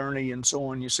your journey and so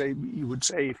on. You would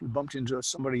say if you bumped into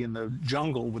somebody in the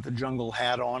jungle with a jungle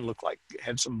hat on, looked like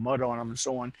had some mud on them and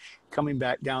so on, coming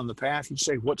back down the path, you'd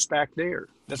say, what's back there?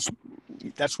 That's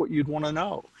what you'd want to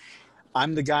know.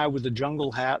 I'm the guy with the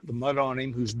jungle hat, the mud on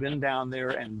him, who's been down there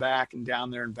and back and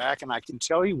down there and back. And I can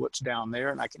tell you what's down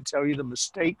there, and I can tell you the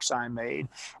mistakes I made,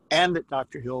 and that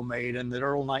Dr. Hill made, and that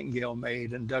Earl Nightingale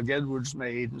made, and Doug Edwards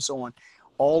made, and so on,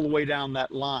 all the way down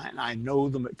that line. I know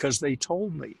them because they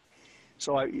told me.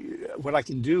 So what I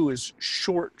can do is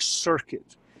short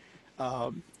circuit,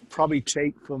 probably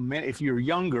take if you're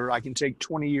younger, I can take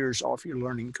 20 years off your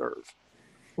learning curve.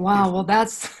 Wow, well,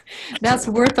 that's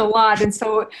worth a lot. And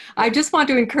so I just want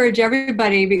to encourage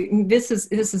everybody. This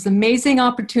is an amazing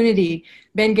opportunity.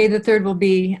 Ben Gay III will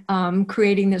be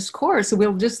creating this course. So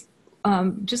we'll just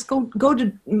go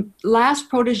to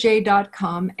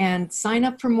lastprotege.com and sign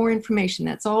up for more information.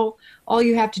 That's all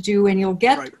you have to do, and you'll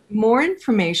get more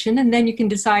information, and then you can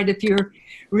decide if you're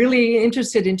really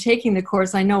interested in taking the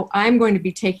course. I know I'm going to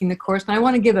be taking the course, and I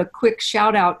want to give a quick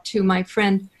shout out to my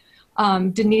friend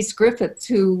Denise Griffiths,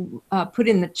 who put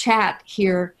in the chat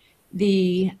here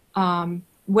the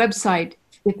website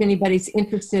if anybody's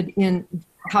interested in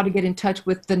how to get in touch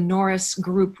with the Norris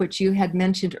group, which you had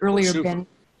mentioned earlier, Ben.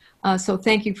 So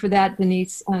thank you for that,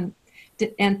 Denise. And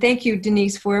thank you,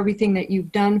 Denise, for everything that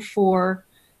you've done for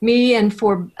me and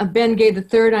for Ben Gay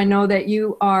III. I know that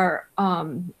you are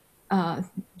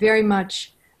very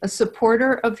much a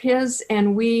supporter of his,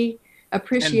 and we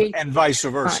appreciate— And vice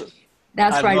versa.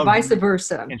 That's right, vice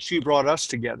versa. And she brought us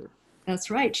together.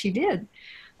 That's right, she did.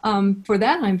 For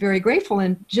that, I'm very grateful.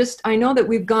 And I know that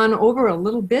we've gone over a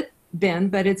little bit, Ben,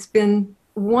 but it's been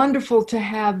wonderful to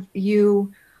have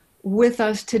you with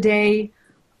us today.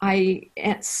 I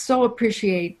so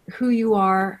appreciate who you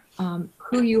are,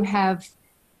 where you have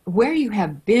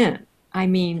been. I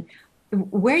mean,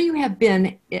 where you have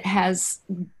been, it has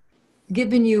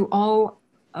given you all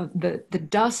the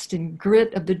dust and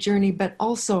grit of the journey, but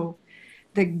also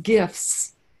the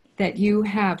gifts that you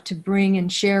have to bring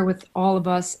and share with all of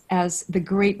us as the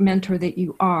great mentor that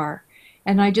you are.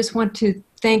 And I just want to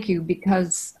thank you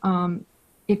because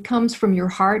it comes from your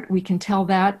heart. We can tell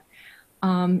that.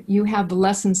 You have the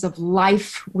lessons of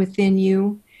life within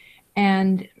you.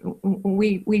 And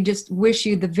we just wish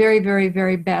you the very, very,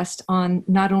 very best on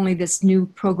not only this new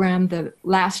program, the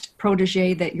last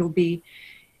protege that you'll be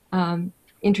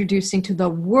introducing to the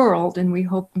world, and we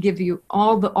hope to give you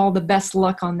all the best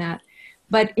luck on that.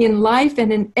 But in life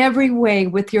and in every way,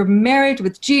 with your marriage,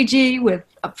 with Gigi, with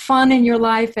fun in your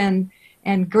life, and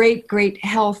great, great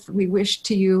health, we wish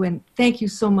to you. And thank you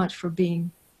so much for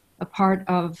being a part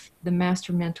of the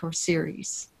Master Mentor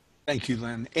series. Thank you,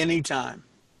 Lynn. Anytime.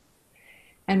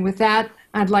 And with that,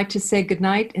 I'd like to say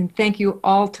goodnight and thank you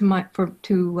all to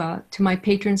my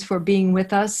patrons for being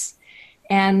with us.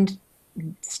 And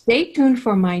stay tuned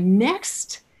for my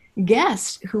next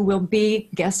guest, who will be,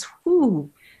 guess who?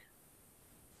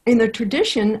 In the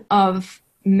tradition of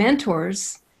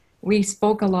mentors, we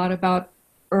spoke a lot about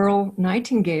Earl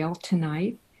Nightingale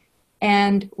tonight,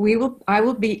 and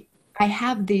I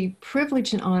have the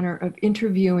privilege and honor of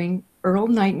interviewing Earl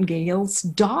Nightingale's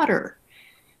daughter,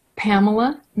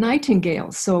 Pamela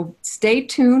Nightingale. So stay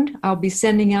tuned. I'll be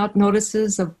sending out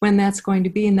notices of when that's going to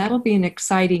be, and that'll be an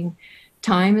exciting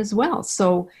time as well.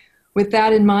 So with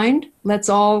that in mind, let's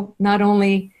all not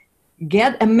only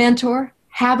get a mentor,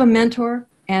 have a mentor,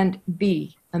 and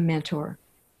be a mentor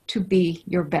to be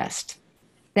your best.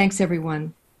 Thanks,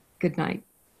 everyone. Good night.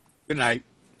 Good night.